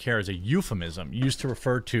affirming care is a euphemism used to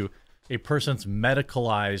refer to a person's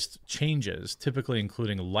medicalized changes, typically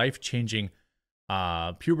including life-changing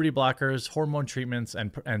puberty blockers, hormone treatments,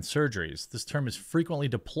 and surgeries. This term is frequently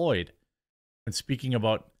deployed when speaking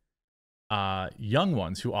about young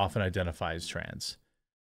ones who often identify as trans.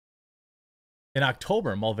 In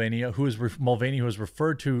October, Mulvaney, who has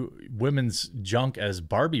referred to women's junk as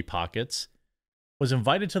Barbie pockets, was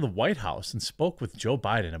invited to the White House and spoke with Joe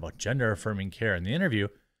Biden about gender-affirming care. In the interview,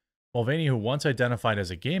 Mulvaney, who once identified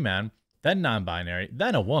as a gay man, then non-binary,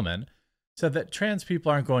 then a woman, said that trans people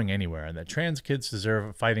aren't going anywhere and that trans kids deserve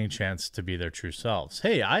a fighting chance to be their true selves.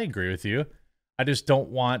 Hey, I agree with you. I just don't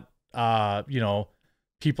want,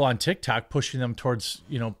 people on TikTok pushing them towards,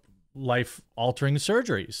 life-altering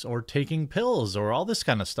surgeries or taking pills or all this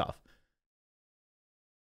kind of stuff.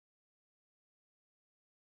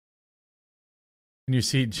 And you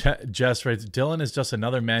see, Jess writes, Dylan is just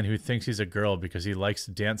another man who thinks he's a girl because he likes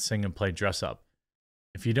to dance, sing, and play dress up.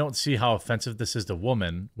 If you don't see how offensive this is to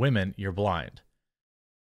women, you're blind.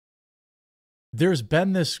 There's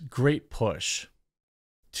been this great push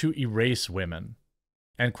to erase women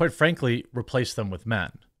and, quite frankly, replace them with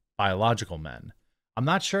men, biological men. I'm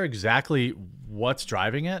not sure exactly what's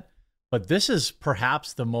driving it, but this is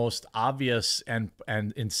perhaps the most obvious and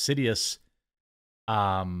insidious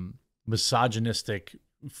misogynistic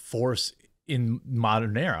force in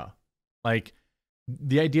modern era. Like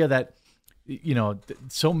the idea that,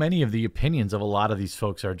 so many of the opinions of a lot of these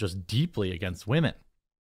folks are just deeply against women.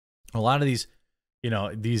 A lot of these,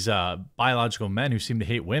 biological men who seem to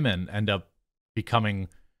hate women end up becoming,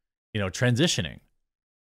 transitioning.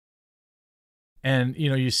 And,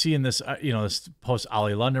 you see in this, this post,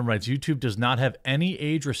 Ollie London writes, YouTube does not have any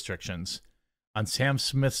age restrictions on Sam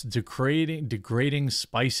Smith's degrading,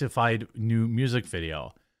 spicified new music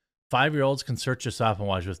video. 5-year-olds can search this up and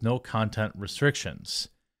watch with no content restrictions.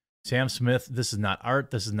 Sam Smith, this is not art,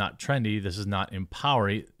 this is not trendy, this is not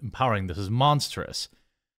empowering, this is monstrous.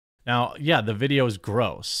 Now, yeah, the video is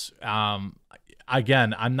gross.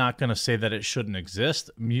 Again, I'm not going to say that it shouldn't exist.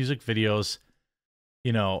 Music videos,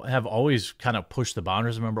 have always kind of pushed the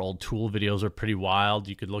boundaries. Remember, old Tool videos are pretty wild.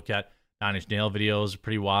 You could look at Nine Inch Nail videos,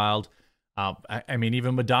 pretty wild. I mean,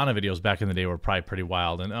 even Madonna videos back in the day were probably pretty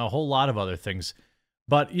wild, and a whole lot of other things.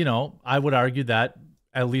 But, I would argue that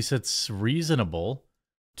at least it's reasonable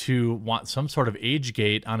to want some sort of age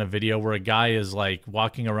gate on a video where a guy is like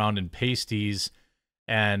walking around in pasties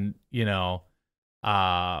and,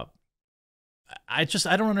 I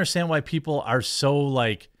don't understand why people are so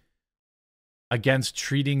like against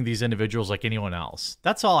treating these individuals like anyone else.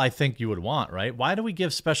 That's all I think you would want, right? Why do we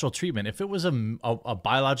give special treatment? If it was a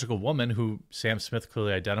biological woman who Sam Smith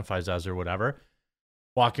clearly identifies as or whatever,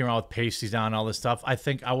 walking around with pasties on, all this stuff, I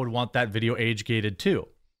think I would want that video age gated too.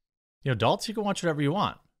 Adults, you can watch whatever you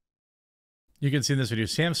want. You can see in this video,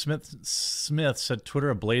 Sam Smith set Twitter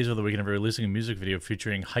ablaze over the weekend of releasing a music video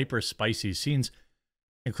featuring hyper spicy scenes,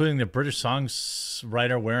 including the British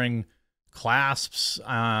songwriter wearing clasps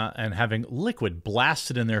and having liquid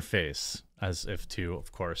blasted in their face, as if to,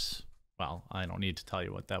 of course, well, I don't need to tell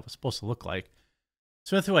you what that was supposed to look like.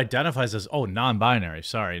 Smith, who identifies as, non-binary,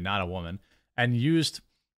 sorry, not a woman, and used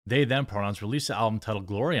they them pronouns, released the album titled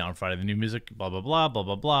Gloria on Friday. The new music, blah, blah, blah, blah,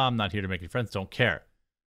 blah, blah. I'm not here to make any friends, don't care.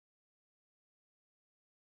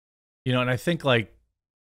 And I think, like,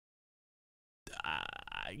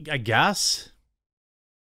 I guess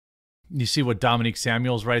you see what Dominique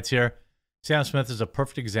Samuels writes here. Sam Smith is a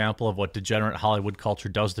perfect example of what degenerate Hollywood culture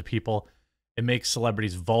does to people. It makes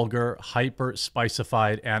celebrities vulgar, hyper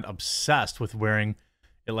spicified, and obsessed with wearing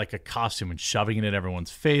it like a costume and shoving it in everyone's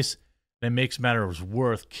face. And it makes matters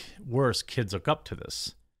worse, kids look up to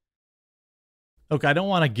this. Look, I don't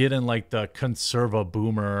want to get in like the conserva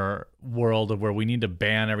boomer world of where we need to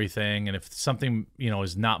ban everything. And if something,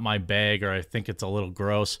 is not my bag or I think it's a little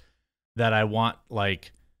gross, that I want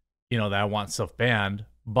that I want stuff banned.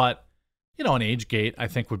 But, an age gate I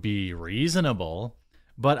think would be reasonable.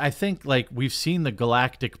 But I think like we've seen the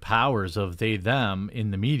galactic powers of they, them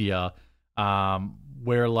in the media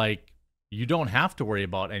where like you don't have to worry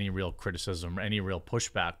about any real criticism or any real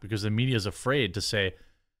pushback because the media is afraid to say,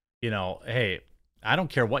 hey, I don't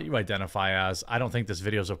care what you identify as. I don't think this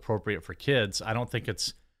video is appropriate for kids. I don't think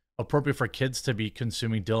it's appropriate for kids to be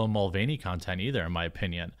consuming Dylan Mulvaney content either, in my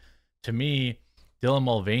opinion. To me, Dylan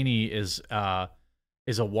Mulvaney is a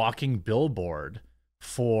walking billboard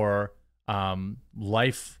for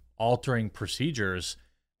life-altering procedures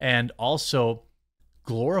and also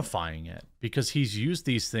glorifying it because he's used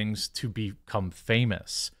these things to become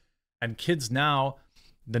famous. And kids now,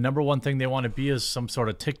 the number one thing they want to be is some sort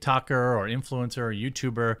of TikToker or influencer or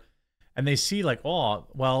YouTuber. And they see like, oh,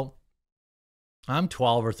 well, I'm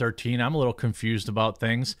 12 or 13. I'm a little confused about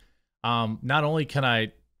things. Not only can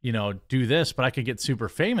I, do this, but I could get super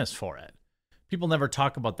famous for it. People never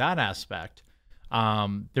talk about that aspect.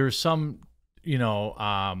 There's some,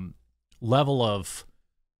 level of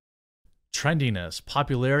trendiness,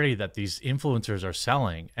 popularity that these influencers are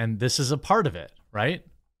selling. And this is a part of it, right?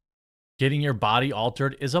 Getting your body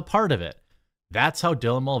altered is a part of it. That's how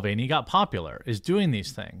Dylan Mulvaney got popular, is doing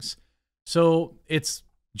these things. So it's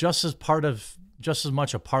just as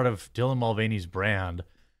much a part of Dylan Mulvaney's brand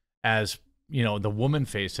as, the woman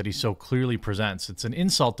face that he so clearly presents. It's an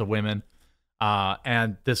insult to women.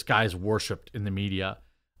 And this guy's worshipped in the media.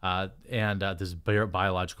 And this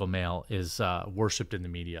biological male is worshipped in the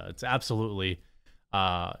media. It's absolutely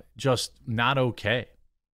just not okay.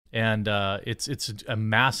 And it's a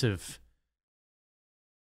massive,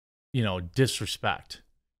 disrespect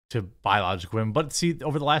to biological women. But see,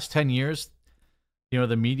 over the last 10 years,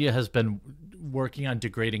 the media has been working on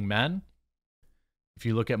degrading men. If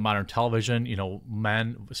you look at modern television,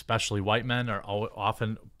 men, especially white men, are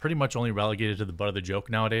often pretty much only relegated to the butt of the joke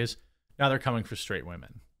nowadays. Now they're coming for straight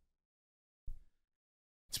women.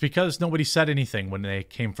 It's because nobody said anything when they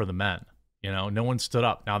came for the men. No one stood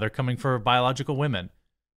up. Now they're coming for biological women.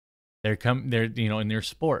 They're in your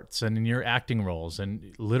sports and in your acting roles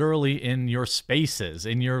and literally in your spaces,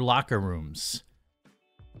 in your locker rooms.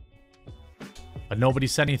 But nobody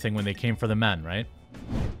said anything when they came for the men, right?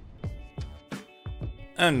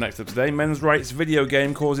 And next up today, men's rights video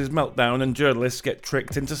game causes meltdown and journalists get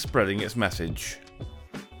tricked into spreading its message.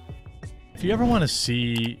 If you ever want to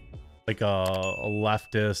see like a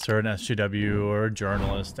leftist or an SJW or a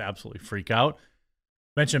journalist absolutely freak out,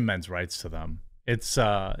 mention men's rights to them. It's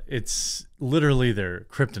literally their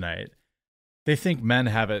kryptonite. They think men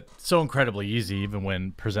have it so incredibly easy, even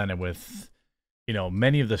when presented with,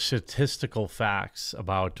 many of the statistical facts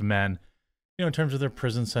about men, in terms of their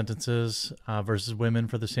prison sentences versus women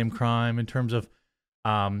for the same crime, in terms of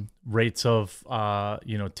rates of,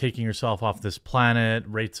 taking yourself off this planet,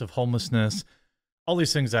 rates of homelessness, all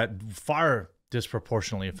these things that far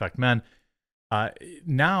disproportionately affect men.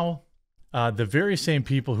 Now, the very same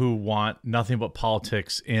people who want nothing but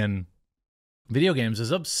politics in video games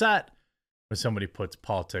is upset when somebody puts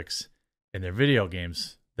politics in their video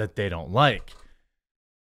games that they don't like.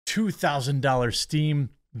 $2,000 Steam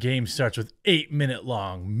game starts with 8-minute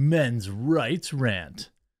long men's rights rant.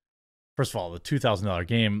 First of all, the $2,000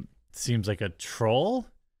 game seems like a troll,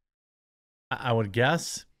 I would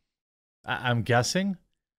guess. I'm guessing.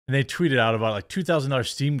 And they tweeted out about like $2,000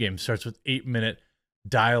 Steam game starts with 8-minute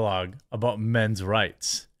dialogue about men's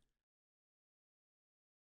rights.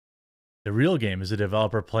 The real game is a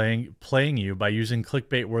developer playing you by using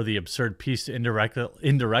clickbait-worthy absurd piece to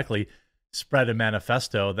indirectly spread a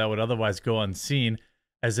manifesto that would otherwise go unseen,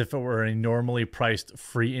 as if it were a normally priced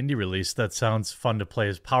free indie release that sounds fun to play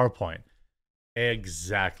as PowerPoint.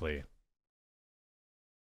 Exactly.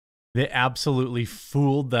 They absolutely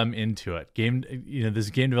fooled them into it. This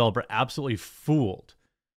game developer absolutely fooled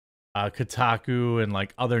Kotaku and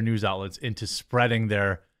like other news outlets into spreading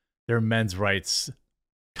their men's rights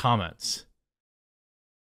comments.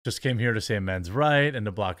 Just came here to say men's right and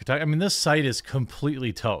to block Kotaku. I mean, this site is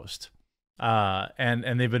completely toast.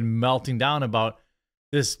 And they've been melting down about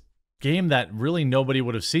this game that really nobody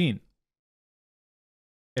would have seen.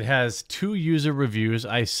 It has 2 user reviews.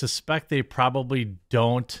 I suspect they probably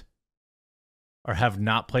don't or have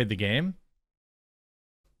not played the game.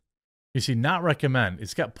 You see, not recommend.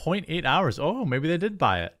 It's got 0.8 hours. Oh, maybe they did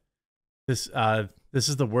buy it. This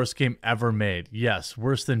is the worst game ever made. Yes,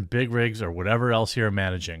 worse than Big Rigs or whatever else you're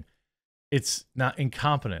managing. It's not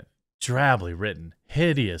incompetent, drably written,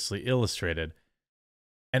 hideously illustrated,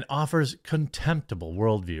 and offers contemptible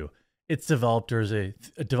worldview. Its developer's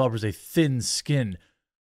a thin-skinned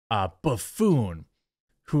buffoon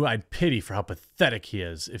who I'd pity for how pathetic he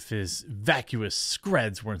is if his vacuous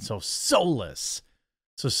screds weren't so soulless.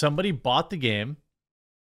 So somebody bought the game,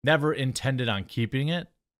 never intended on keeping it,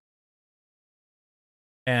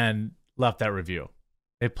 and left that review.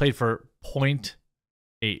 They played for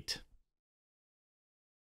 0.8.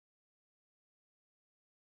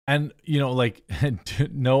 And,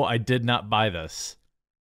 no, I did not buy this.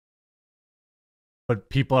 But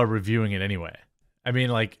people are reviewing it anyway. I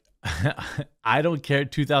mean, I don't care.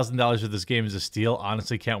 $2,000 for this game is a steal.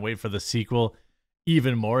 Honestly, can't wait for the sequel.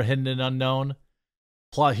 Even more hidden and unknown.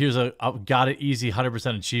 Plus, here's a got it easy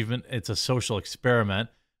 100% achievement. It's a social experiment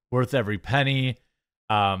worth every penny.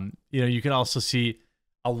 You can also see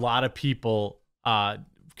a lot of people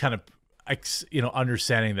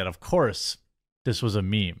understanding that, of course, this was a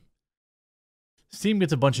meme. Steam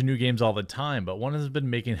gets a bunch of new games all the time, but one that's been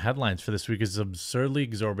making headlines for this week is its absurdly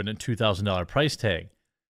exorbitant $2,000 price tag.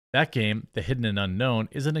 That game, The Hidden and Unknown,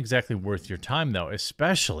 isn't exactly worth your time, though,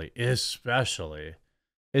 especially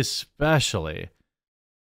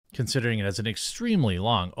considering it has an extremely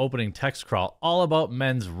long opening text crawl all about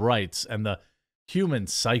men's rights and the human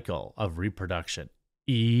cycle of reproduction.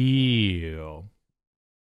 Ew.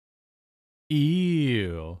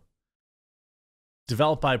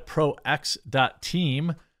 Developed by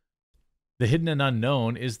ProX.Team, The Hidden and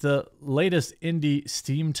Unknown is the latest indie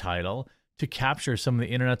Steam title to capture some of the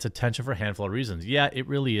internet's attention for a handful of reasons. Yeah, it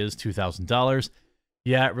really is $2,000.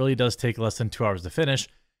 Yeah, it really does take less than 2 hours to finish.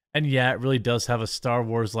 And yeah, it really does have a Star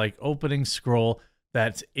Wars-like opening scroll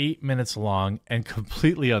that's 8 minutes long and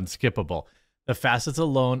completely unskippable. The facets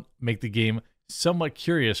alone make the game somewhat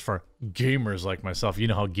curious for gamers like myself. You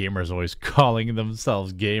know how gamers are always calling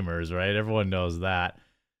themselves gamers, right? Everyone knows that.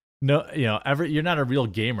 No, you're not a real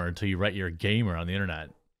gamer until you write you're a gamer on the internet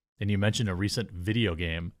and you mention a recent video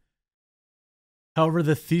game. However,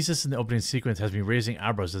 the thesis in the opening sequence has me raising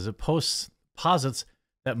eyebrows as it posits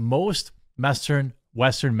that most Western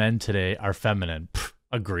men today are feminine. Pfft,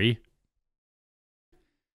 agree.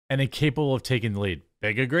 And incapable of taking the lead.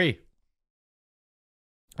 Big agree.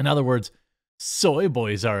 In other words, soy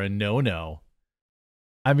boys are a no-no.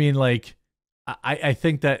 I mean, like, I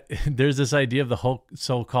think that there's this idea of the whole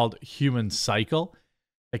so-called human cycle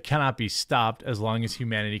that cannot be stopped as long as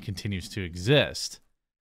humanity continues to exist.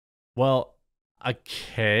 Well,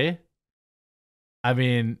 okay. I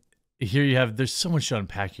mean, here you have, there's so much to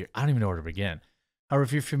unpack here. I don't even know where to begin. However,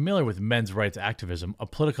 if you're familiar with men's rights activism, a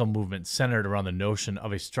political movement centered around the notion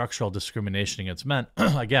of a structural discrimination against men,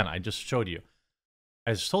 again, I just told you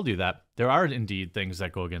that there are indeed things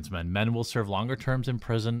that go against men. Men will serve longer terms in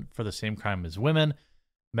prison for the same crime as women.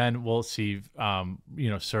 Men will serve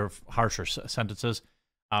harsher sentences.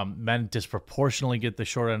 Men disproportionately get the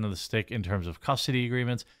short end of the stick in terms of custody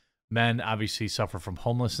agreements. Men obviously suffer from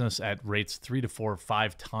homelessness at rates 3 to 4 or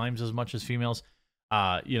 5 times as much as females.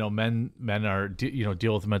 Men are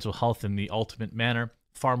deal with mental health in the ultimate manner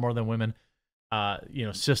far more than women.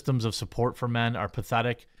 Systems of support for men are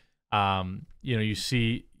pathetic. You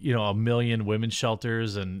see, 1 million women's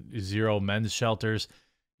shelters and 0 men's shelters.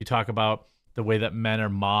 You talk about the way that men are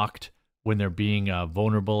mocked when they're being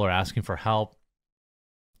vulnerable or asking for help.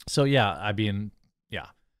 So yeah, I mean, yeah.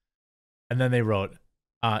 And then they wrote,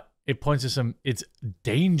 it points to it's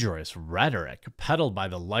dangerous rhetoric peddled by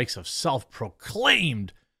the likes of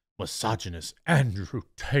self-proclaimed misogynist Andrew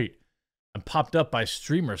Tate and popped up by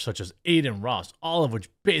streamers such as Aiden Ross, all of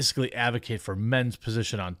which basically advocate for men's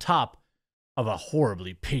position on top of a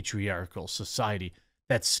horribly patriarchal society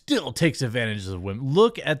that still takes advantage of women.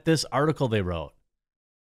 Look at this article they wrote.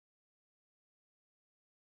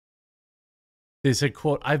 They said,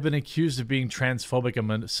 quote, I've been accused of being transphobic and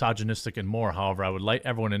misogynistic and more. However, I would like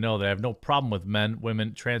everyone to know that I have no problem with men,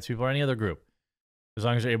 women, trans people, or any other group, as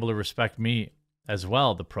long as they're able to respect me as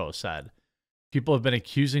well, the pro said. People have been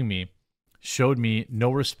accusing me, showed me no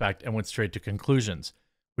respect, and went straight to conclusions,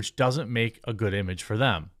 which doesn't make a good image for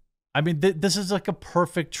them. I mean, this is like a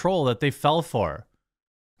perfect troll that they fell for.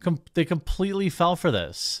 They completely fell for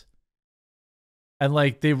this. And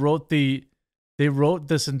like they wrote this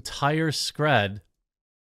entire scred.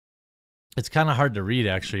 It's kind of hard to read,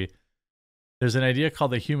 actually. There's an idea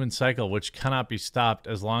called the human cycle, which cannot be stopped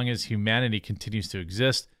as long as humanity continues to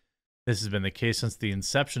exist. This has been the case since the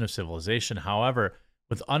inception of civilization. However,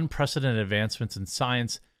 with unprecedented advancements in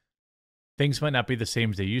science, things might not be the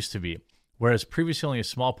same as they used to be. Whereas previously only a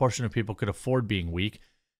small portion of people could afford being weak,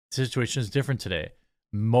 the situation is different today.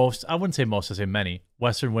 I wouldn't say most, I say many,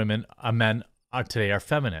 Western men today are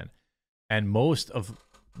feminine. And most of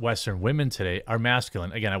Western women today are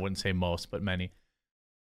masculine. Again, I wouldn't say most, but many.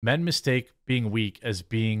 Men mistake being weak as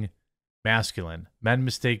being masculine. Men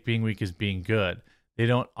mistake being weak as being good. They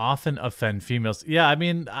don't often offend females. Yeah, I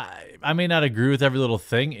mean, I may not agree with every little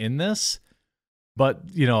thing in this, but,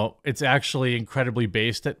 it's actually incredibly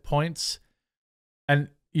based at points. And,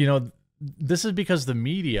 this is because the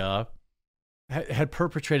media had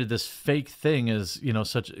perpetrated this fake thing as,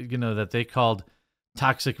 that they called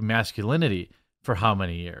toxic masculinity for how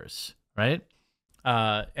many years, right?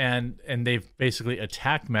 And they've basically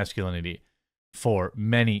attacked masculinity for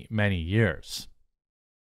many, many years.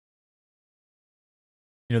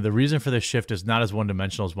 The reason for this shift is not as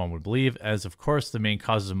one-dimensional as one would believe, as of course the main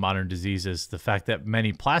causes of modern disease is the fact that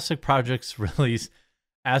many plastic projects release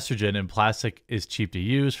estrogen and plastic is cheap to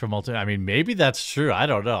use for I mean, maybe that's true. I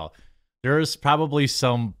don't know. There's probably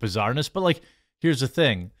some bizarreness, but here's the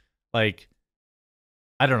thing.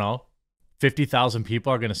 I don't know. 50,000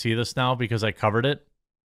 people are going to see this now because I covered it.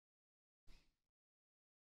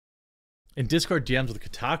 In Discord DMs with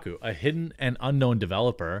Kotaku, a hidden and unknown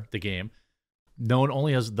developer, the game, known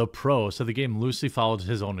only as The Pro, so the game loosely follows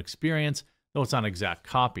his own experience, though it's not an exact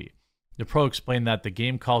copy. The Pro explained that the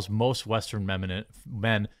game calls most Western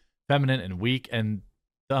men feminine and weak, and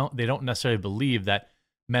they don't necessarily believe that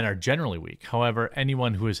men are generally weak. However,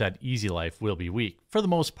 anyone who has had easy life will be weak. For the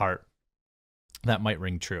most part, that might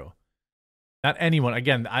ring true. Not anyone.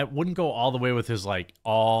 Again, I wouldn't go all the way with his like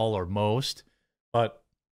all or most, but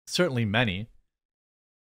certainly many.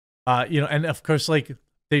 And of course, like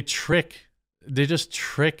they just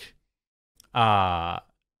trick,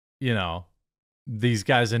 these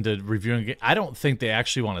guys into reviewing it. I don't think they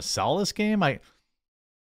actually want to sell this game. I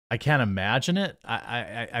can't imagine it.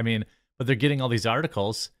 I mean, but they're getting all these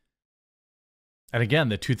articles. And again,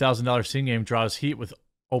 the $2,000 Steam game draws heat with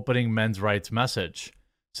opening men's rights message.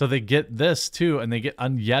 So they get this too, and they get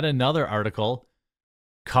yet another article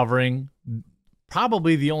covering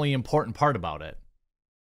probably the only important part about it.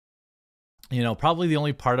 Probably the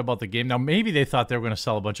only part about the game. Now, maybe they thought they were going to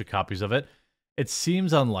sell a bunch of copies of it. It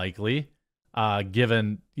seems unlikely,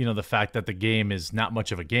 given, the fact that the game is not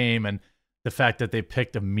much of a game, and the fact that they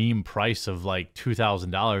picked a meme price of like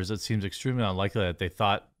 $2,000. It seems extremely unlikely that they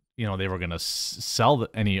thought, they were going to sell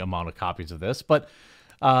any amount of copies of this. But,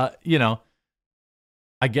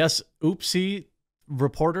 I guess oopsie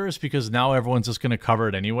reporters, because now everyone's just going to cover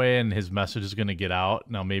it anyway, and his message is going to get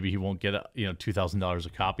out. Now maybe he won't get $2,000 a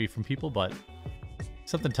copy from people, but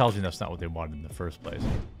something tells me that's not what they wanted in the first place.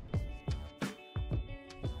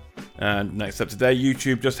 And next up today,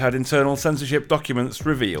 YouTube just had internal censorship documents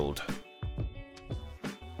revealed.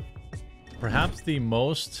 Perhaps the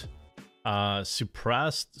most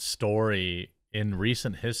suppressed story in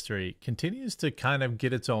recent history continues to kind of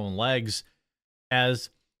get its own legs, as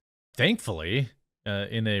thankfully,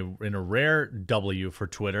 in a rare W for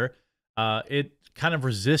Twitter, it kind of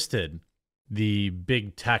resisted the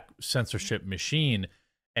big tech censorship machine.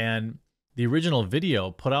 And the original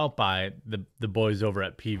video put out by the boys over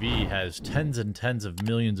at PV has tens and tens of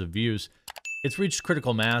millions of views. It's reached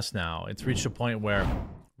critical mass now. It's reached a point where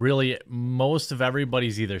really most of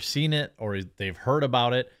everybody's either seen it or they've heard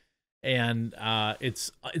about it, and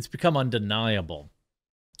it's become undeniable.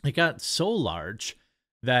 It got so large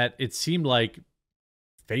that it seemed like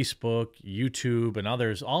Facebook, YouTube, and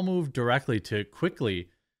others all moved directly to quickly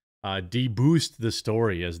deboost the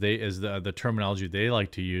story, as the terminology they like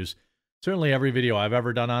to use. Certainly every video I've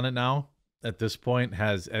ever done on it now at this point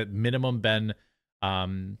has at minimum been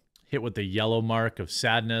hit with the yellow mark of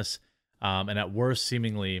sadness, and at worst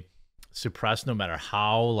seemingly suppressed, no matter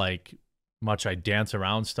how much I dance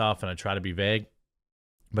around stuff and I try to be vague.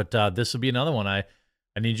 But this will be another one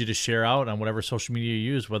I need you to share out on whatever social media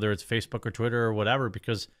you use, whether it's Facebook or Twitter or whatever,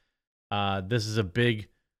 because this is a big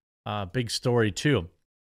story too.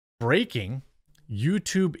 Breaking: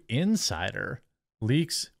 YouTube Insider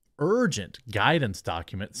leaks urgent guidance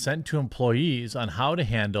document sent to employees on how to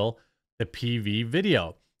handle the PV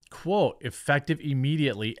video. Quote, effective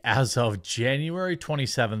immediately as of January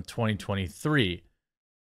 27th, 2023.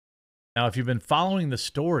 Now, if you've been following the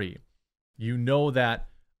story, you know that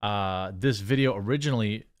this video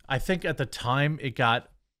originally, I think at the time it got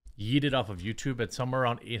yeeted off of YouTube at somewhere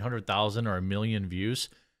around 800,000 or 1 million views.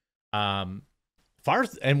 And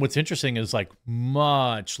what's interesting is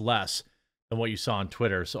much less than what you saw on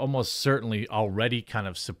Twitter. So almost certainly already kind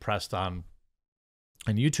of suppressed on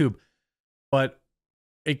YouTube. But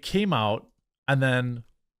it came out, and then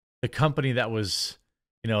the company that was,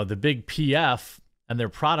 the big PF and their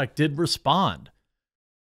product did respond.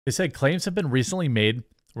 They said claims have been recently made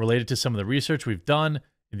related to some of the research we've done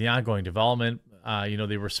in the ongoing development.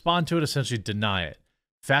 They respond to it, essentially deny it.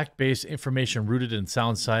 Fact-based information rooted in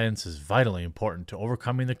sound science is vitally important to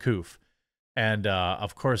overcoming the COOF. And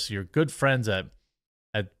of course, your good friends at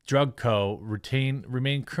Drug Co.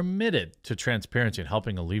 remain committed to transparency and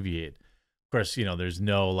helping alleviate. Of course, there's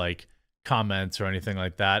no comments or anything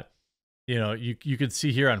like that. You could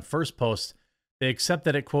see here on first post, they accept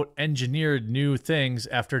that it, quote, engineered new things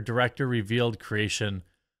after director revealed creation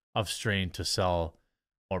of strain to sell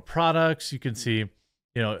more products. You can see,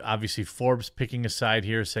 obviously Forbes picking a side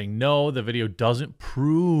here, saying, no, the video doesn't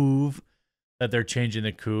prove that they're changing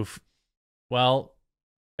the COOF. Well,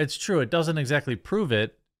 it's true. It doesn't exactly prove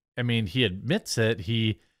it. I mean, he admits it.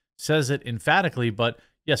 He says it emphatically, but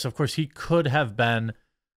yes, of course, he could have been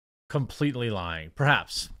completely lying.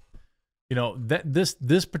 Perhaps,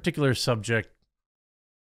 this particular subject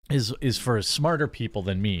is for smarter people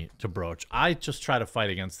than me to broach. I just try to fight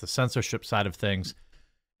against the censorship side of things,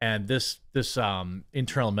 And this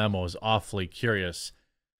internal memo is awfully curious.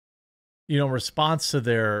 In response to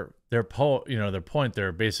their point,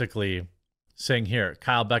 they're basically saying here,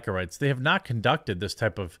 Kyle Becker writes, they have not conducted this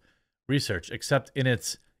type of research except in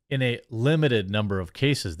a limited number of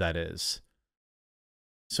cases, that is.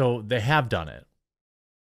 So they have done it,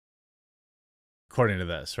 according to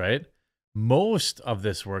this, right? Most of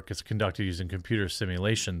this work is conducted using computer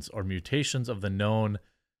simulations or mutations of the main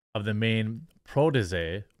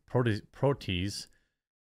protease.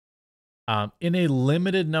 In a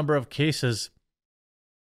limited number of cases,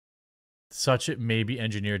 such it may be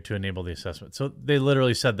engineered to enable the assessment. So they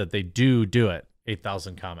literally said that they do it.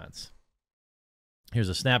 8,000 comments. Here's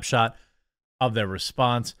a snapshot of their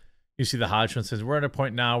response. You see the Hodgman says, we're at a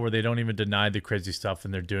point now where they don't even deny the crazy stuff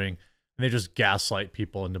and they're doing, and they just gaslight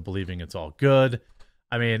people into believing it's all good.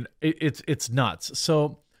 I mean, it's nuts.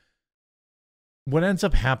 So what ends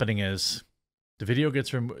up happening is the video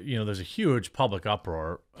gets removed. There's a huge public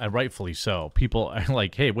uproar, and rightfully so. People are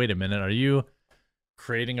like, hey, wait a minute. Are you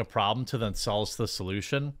creating a problem to then sell us the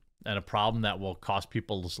solution, and a problem that will cost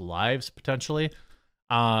people's lives potentially?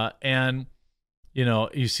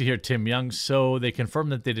 You see here Tim Young. So they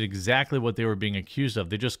confirmed that they did exactly what they were being accused of.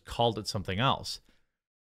 They just called it something else.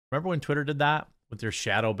 Remember when Twitter did that with their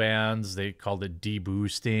shadow bans? They called it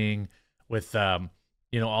deboosting with,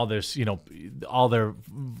 all this, all their,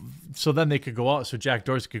 so then they could go out. So Jack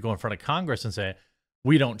Dorsey could go in front of Congress and say,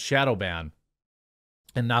 we don't shadow ban,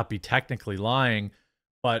 and not be technically lying,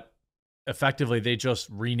 but effectively they just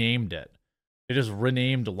renamed it. They just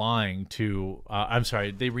renamed lying to,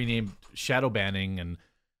 they renamed shadow banning and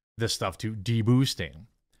this stuff to deboosting.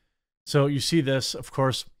 So you see this, of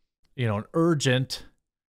course, an urgent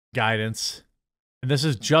guidance, and this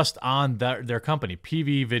is just on their company,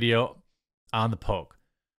 PV Video on the Poke.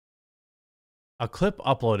 A clip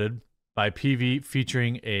uploaded by PV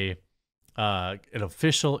featuring an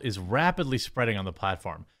official is rapidly spreading on the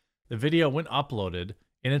platform. The video, when uploaded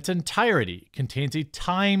in its entirety, contains a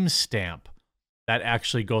timestamp that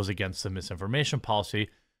actually goes against the misinformation policy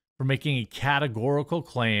for making a categorical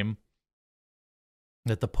claim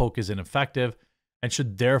that the Poke is ineffective and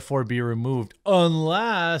should therefore be removed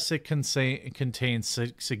unless it contains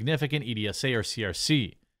significant EDSA or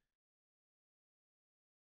CRC.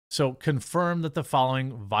 So confirm that the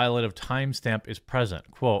following violative timestamp is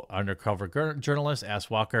present. Quote, undercover journalist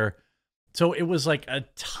asked Walker. So it was like a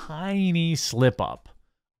tiny slip up.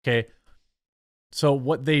 Okay. So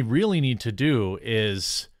what they really need to do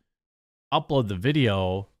is upload the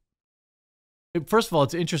video. First of all,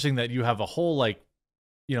 it's interesting that you have a whole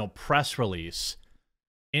press release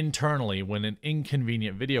internally when an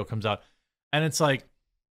inconvenient video comes out. And it's like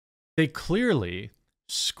they clearly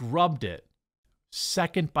scrubbed it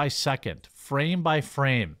second by second, frame by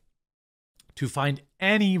frame, to find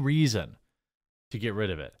any reason to get rid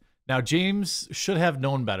of it. Now, James should have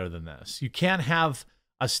known better than this. You can't have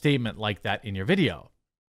a statement like that in your video.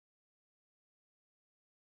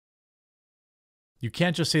 You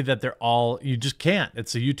can't just say that you just can't.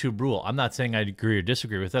 It's a YouTube rule. I'm not saying I agree or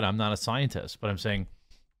disagree with it. I'm not a scientist, but I'm saying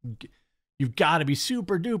you've got to be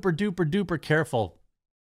super duper duper duper careful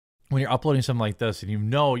when you're uploading something like this and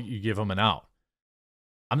you give them an out.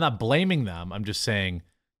 I'm not blaming them. I'm just saying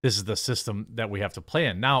this is the system that we have to play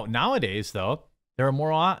in. Now, nowadays, though, there are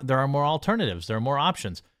more alternatives. There are more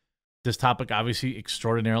options. This topic obviously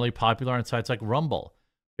extraordinarily popular on sites like Rumble,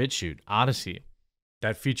 BitChute, Odyssey,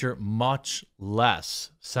 that feature much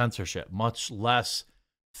less censorship, much less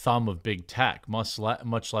thumb of big tech, much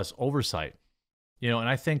less oversight. And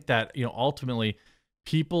I think that ultimately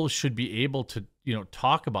people should be able to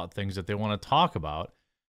talk about things that they want to talk about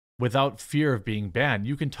without fear of being banned.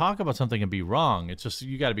 You can talk about something and be wrong. It's just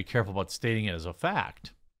you got to be careful about stating it as a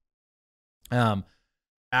fact.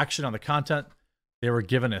 Action on the content. They were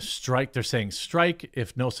given a strike. They're saying strike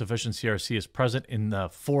if no sufficient CRC is present in the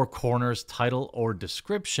four corners title or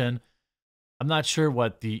description. I'm not sure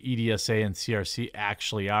what the EDSA and CRC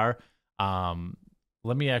actually are.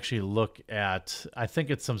 Let me actually look at, I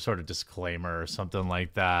think it's some sort of disclaimer or something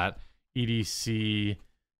like that. EDC,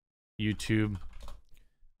 YouTube.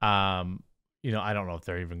 I don't know if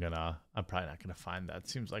they're even gonna, I'm probably not gonna find that. It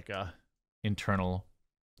seems like a internal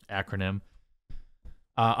acronym.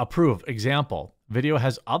 Approve. Example, video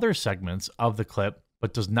has other segments of the clip,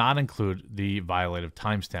 but does not include the violative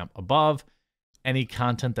timestamp above. Any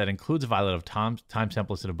content that includes a violative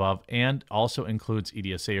timestamp listed above and also includes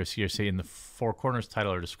EDSA or CRC in the four corners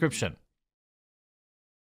title or description.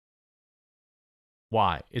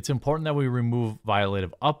 Why? It's important that we remove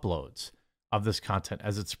violative uploads of this content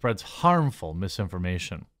as it spreads harmful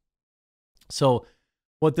misinformation. So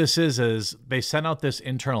what this is they sent out this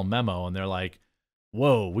internal memo and they're like,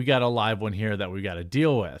 whoa, we got a live one here that we got to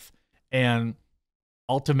deal with. And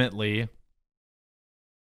ultimately,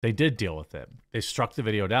 they did deal with it. They struck the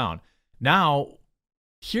video down. Now,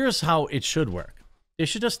 here's how it should work. They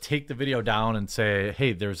should just take the video down and say,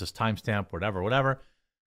 hey, there's this timestamp, whatever.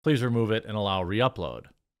 Please remove it and allow re-upload.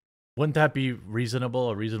 Wouldn't that be reasonable,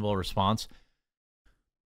 a reasonable response?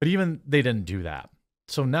 But even they didn't do that.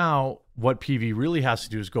 So now what PV really has to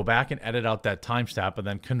do is go back and edit out that timestamp and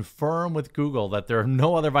then confirm with Google that there are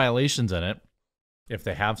no other violations in it. If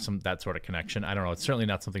they have that sort of connection, I don't know. It's certainly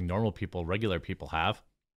not something regular people have.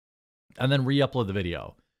 And then re-upload the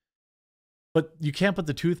video. But you can't put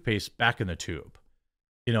the toothpaste back in the tube.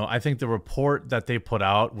 You know, I think the report that they put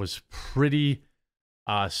out was pretty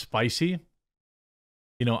spicy.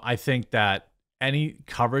 You know, I think that any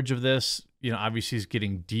coverage of this, you know, obviously is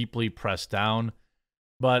getting deeply pressed down.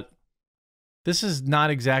 But this is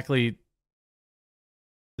not exactly,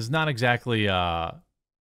 this might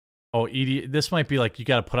be like you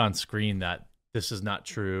got to put on screen that this is not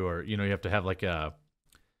true, or, you know, you have to have like an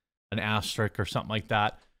asterisk or something like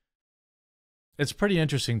that. It's pretty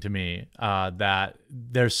interesting to me that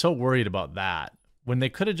they're so worried about that when they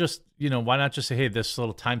could have just, you know, why not just say, hey, this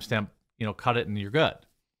little timestamp, you know, cut it and you're good.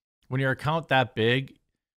 When your account that big,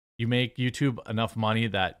 you make YouTube enough money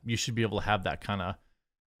that you should be able to have that kind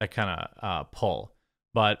of pull.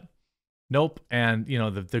 But nope. And, you know,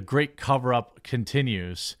 the great cover up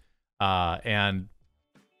continues. And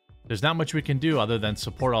there's not much we can do other than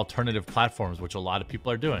support alternative platforms, which a lot of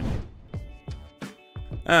people are doing.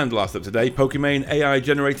 And last up today, Pokimane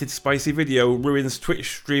AI-generated spicy video ruins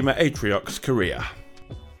Twitch streamer Atriox's career.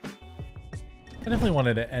 I definitely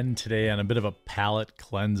wanted to end today on a bit of a palate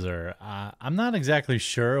cleanser. I'm not exactly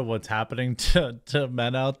sure what's happening to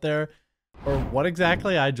men out there or what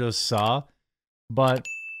exactly I just saw, but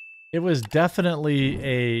it was definitely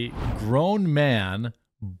a grown man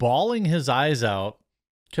bawling his eyes out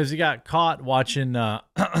because he got caught watching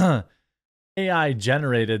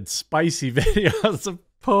AI-generated spicy videos of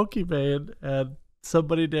Pokimane and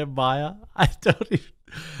somebody named Maya.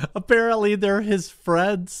 Apparently they're his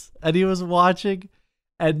friends and he was watching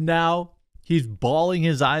and now he's bawling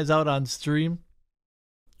his eyes out on stream.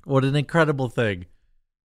 What an incredible thing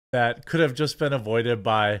that could have just been avoided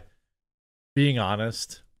by being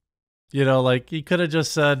honest. You know, like he could have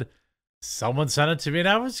just said, someone sent it to me and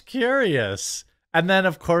I was curious. And then,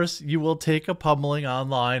 of course, you will take a pummeling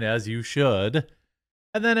online as you should.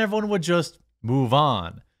 And then everyone would just move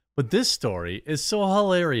on. But this story is so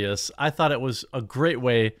hilarious. I thought it was a great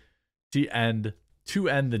way to end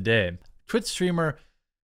the day. Twitch streamer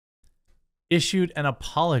issued an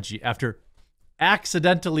apology after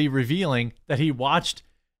accidentally revealing that he watched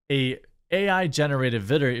a AI-generated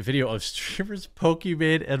video of streamers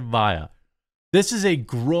Pokimane and Maya. This is a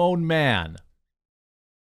grown man.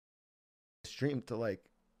 Stream to like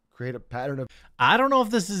create a pattern of. I don't know if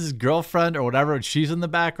this is his girlfriend or whatever. She's in the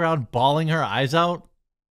background bawling her eyes out.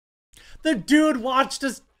 The dude watched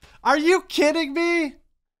us. Are you kidding me?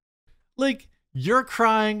 Like, you're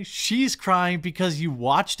crying, she's crying because you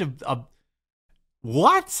watched a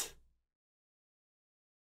what?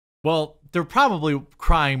 Well, they're probably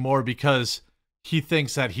crying more because he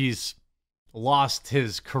thinks that he's lost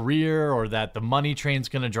his career or that the money train's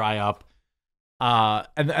going to dry up.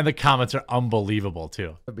 And the comments are unbelievable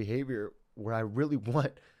too. A behavior where I really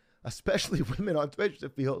want, especially women on Twitch, to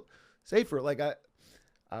feel safer. Like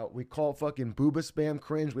we call fucking booba spam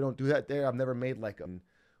cringe. We don't do that there. I've never made like a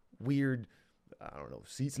weird, I don't know,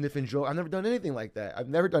 seat sniffing joke. I've never done anything like that. I've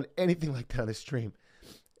never done anything like that on a stream.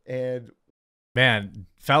 And man,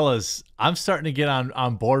 fellas, I'm starting to get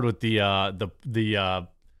on board with the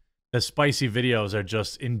spicy videos are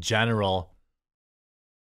just in general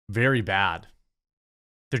very bad.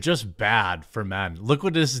 They're just bad for men. Look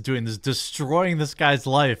what this is doing. This is destroying this guy's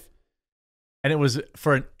life. And it was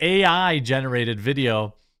for an AI-generated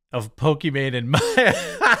video of Pokimane and Maya.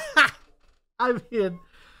 I mean,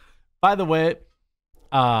 by the way,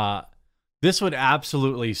 this would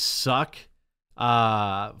absolutely suck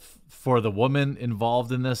for the woman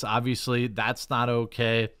involved in this. Obviously, that's not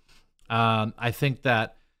okay. I think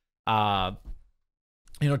that,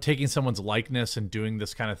 taking someone's likeness and doing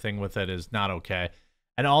this kind of thing with it is not okay.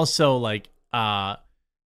 And also, like,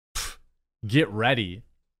 get ready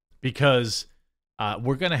because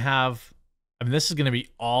we're going to have, this is going to be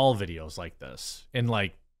all videos like this. And,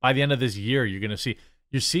 like, by the end of this year, you're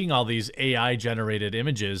seeing all these AI-generated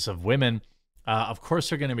images of women. Of course,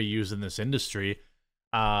 they're going to be used in this industry,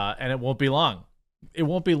 and it won't be long. It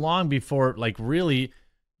won't be long before, like, really,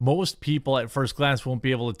 most people at first glance won't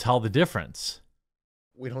be able to tell the difference.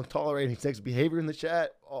 We don't tolerate any sex behavior in the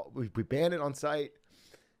chat. We ban it on site.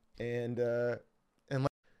 And like,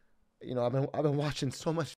 you know, I've been watching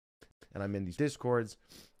so much, and I'm in these Discords,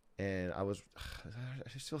 and I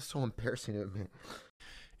just feel so embarrassing to me.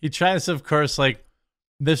 He tries to, of course, like,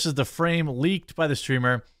 this is the frame leaked by the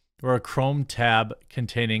streamer or a Chrome tab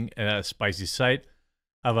containing a spicy site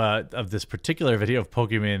of this particular video of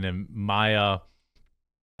Pokimane and Maya,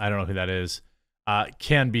 I don't know who that is,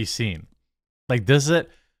 can be seen. Like, this is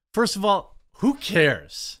it. First of all, who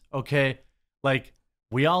cares? Okay? Like,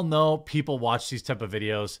 we all know people watch these type of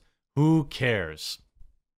videos. Who cares?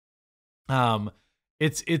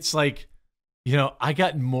 It's like, you know, I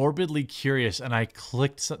got morbidly curious and I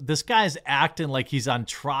clicked. This guy's acting like he's on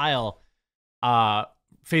trial,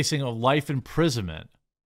 facing a life imprisonment.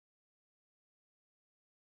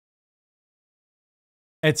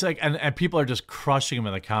 It's like, and people are just crushing him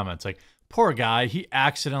in the comments. Like, poor guy, he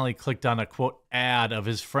accidentally clicked on a quote ad of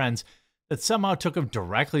his friends that somehow took him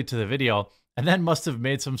directly to the video, and then must have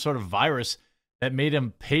made some sort of virus that made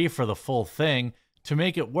him pay for the full thing. To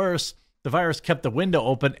make it worse, the virus kept the window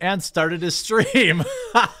open and started his stream.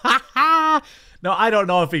 Now, I don't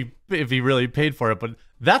know if he really paid for it, but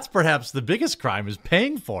that's perhaps the biggest crime, is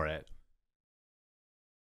paying for it.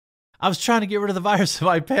 I was trying to get rid of the virus and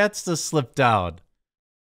my pants just slipped down.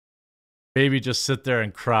 Baby, just sit there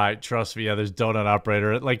and cry. Trust me, yeah, there's Donut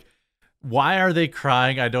Operator. Like, why are they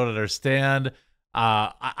crying? I don't understand.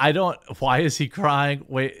 I don't. Why is he crying?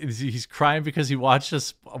 Wait, he's crying because he watched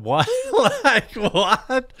us. What? Like,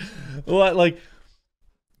 what? What? Like,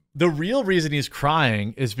 the real reason he's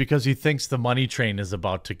crying is because he thinks the money train is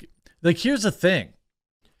about to. Like, here's the thing.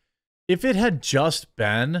 If it had just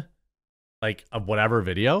been like a whatever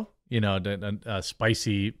video, you know, a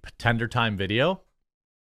spicy tender time video,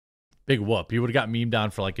 big whoop. You would have got memed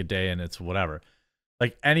down for like a day and it's whatever.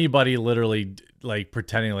 Like, anybody literally like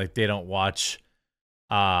pretending like they don't watch,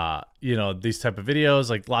 you know, these type of videos.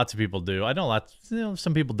 Like, lots of people do. I know lots, you know,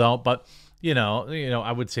 some people don't, but you know,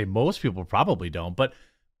 I would say most people probably don't, but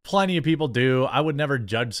plenty of people do. I would never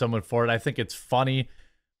judge someone for it. I think it's funny,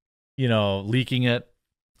 you know, leaking it.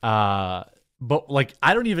 But like,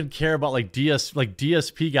 I don't even care about like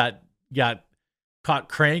DSP got caught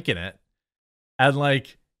cranking it. And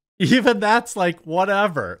like, even that's like,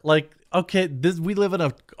 whatever. Like, okay, we live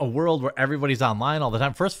in a world where everybody's online all the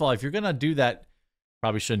time. First of all, if you're going to do that,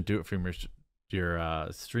 probably shouldn't do it from your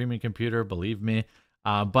streaming computer, believe me.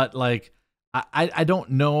 But like, I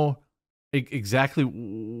don't know exactly.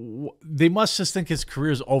 They must just think his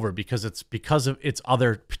career is over because of its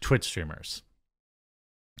other Twitch streamers.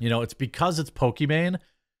 You know, it's because it's Pokimane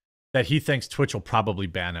that he thinks Twitch will probably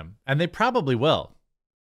ban him, and they probably will.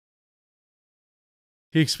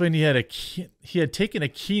 He explained he had taken a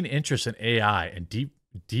keen interest in AI and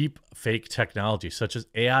deep fake technology such as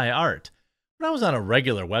AI art when I was on a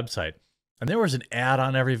regular website, and there was an ad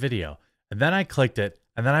on every video, and then I clicked it,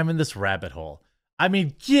 and then I'm in this rabbit hole. I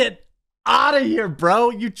mean, get out of here, bro.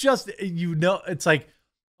 You know, it's like,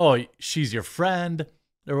 oh, she's your friend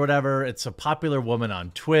or whatever. It's a popular woman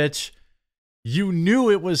on Twitch. You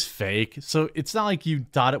knew it was fake, so it's not like you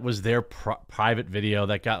thought it was their private video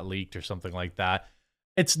that got leaked or something like that.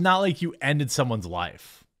 It's not like you ended someone's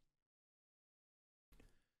life.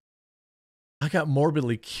 I got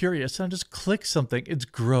morbidly curious and I just clicked something. It's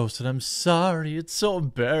gross and I'm sorry. It's so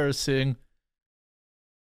embarrassing.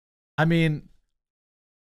 I mean,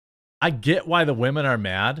 I get why the women are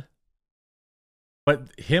mad, but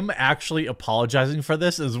him actually apologizing for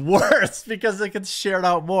this is worse because it gets shared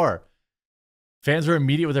out more. Fans were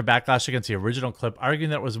immediate with their backlash against the original clip, arguing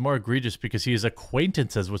that it was more egregious because he has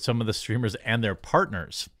acquaintances with some of the streamers and their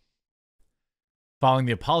partners. Following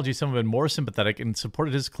the apology, some have been more sympathetic and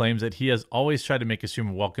supported his claims that he has always tried to make his stream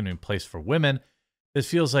a welcoming place for women. This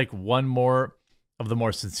feels like one more of the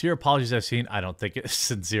more sincere apologies I've seen. I don't think it's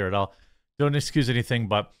sincere at all. Don't excuse anything,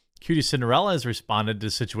 but Cutie Cinderella has responded to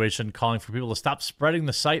the situation, calling for people to stop spreading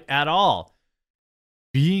the site at all.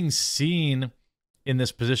 Being seen in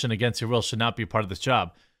this position against your will should not be part of this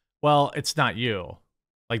job. Well, it's not you.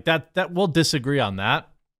 Like, that we'll disagree on that.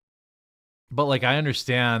 But like, I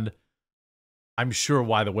understand, I'm sure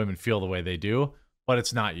why the women feel the way they do, but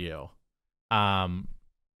it's not you. I'm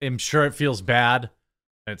sure it feels bad.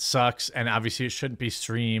 It sucks. And obviously it shouldn't be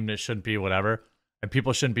streamed. It shouldn't be whatever. And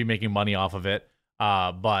people shouldn't be making money off of it.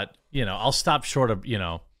 But, you know, I'll stop short of, you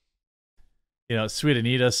know, Sweet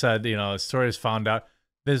Anita said, you know, the story is found out.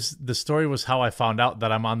 The story was how I found out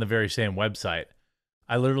that I'm on the very same website.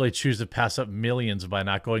 I literally choose to pass up millions by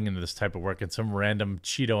not going into this type of work, and some random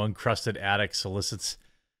Cheeto-encrusted addict solicits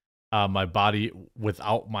my body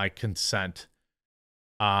without my consent.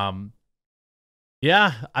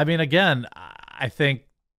 Yeah, I mean, again, I think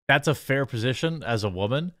that's a fair position as a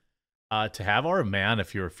woman to have, or a man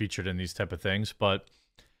if you're featured in these type of things. But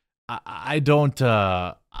I don't,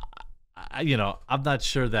 I'm not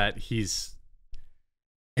sure that he's.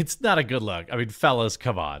 It's not a good look. I mean, fellas,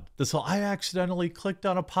 come on. This whole I accidentally clicked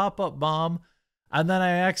on a pop-up, mom, and then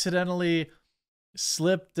I accidentally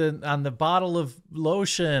slipped on the bottle of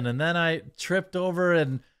lotion, and then I tripped over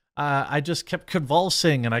and I just kept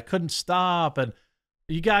convulsing and I couldn't stop, and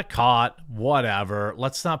you got caught. Whatever.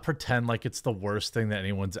 Let's not pretend like it's the worst thing that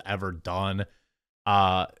anyone's ever done.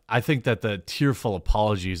 I think that the tearful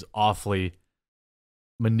apology is awfully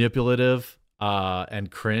manipulative and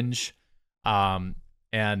cringe.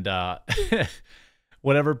 And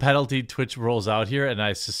whatever penalty Twitch rolls out here, and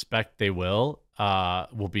I suspect they will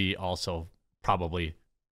be also probably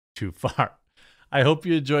too far. I hope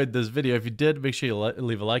you enjoyed this video. If you did, make sure you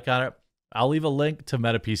leave a like on it. I'll leave a link to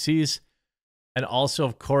Meta PCs, and also,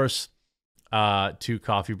 of course, to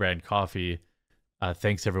Coffee Brand Coffee.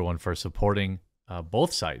 Thanks everyone for supporting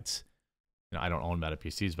both sites. I don't own Meta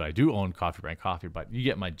PCs, but I do own Coffee Brand Coffee. But you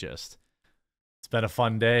get my gist. It's been a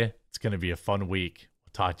fun day. It's going to be a fun week.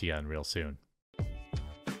 We'll talk to you again real soon.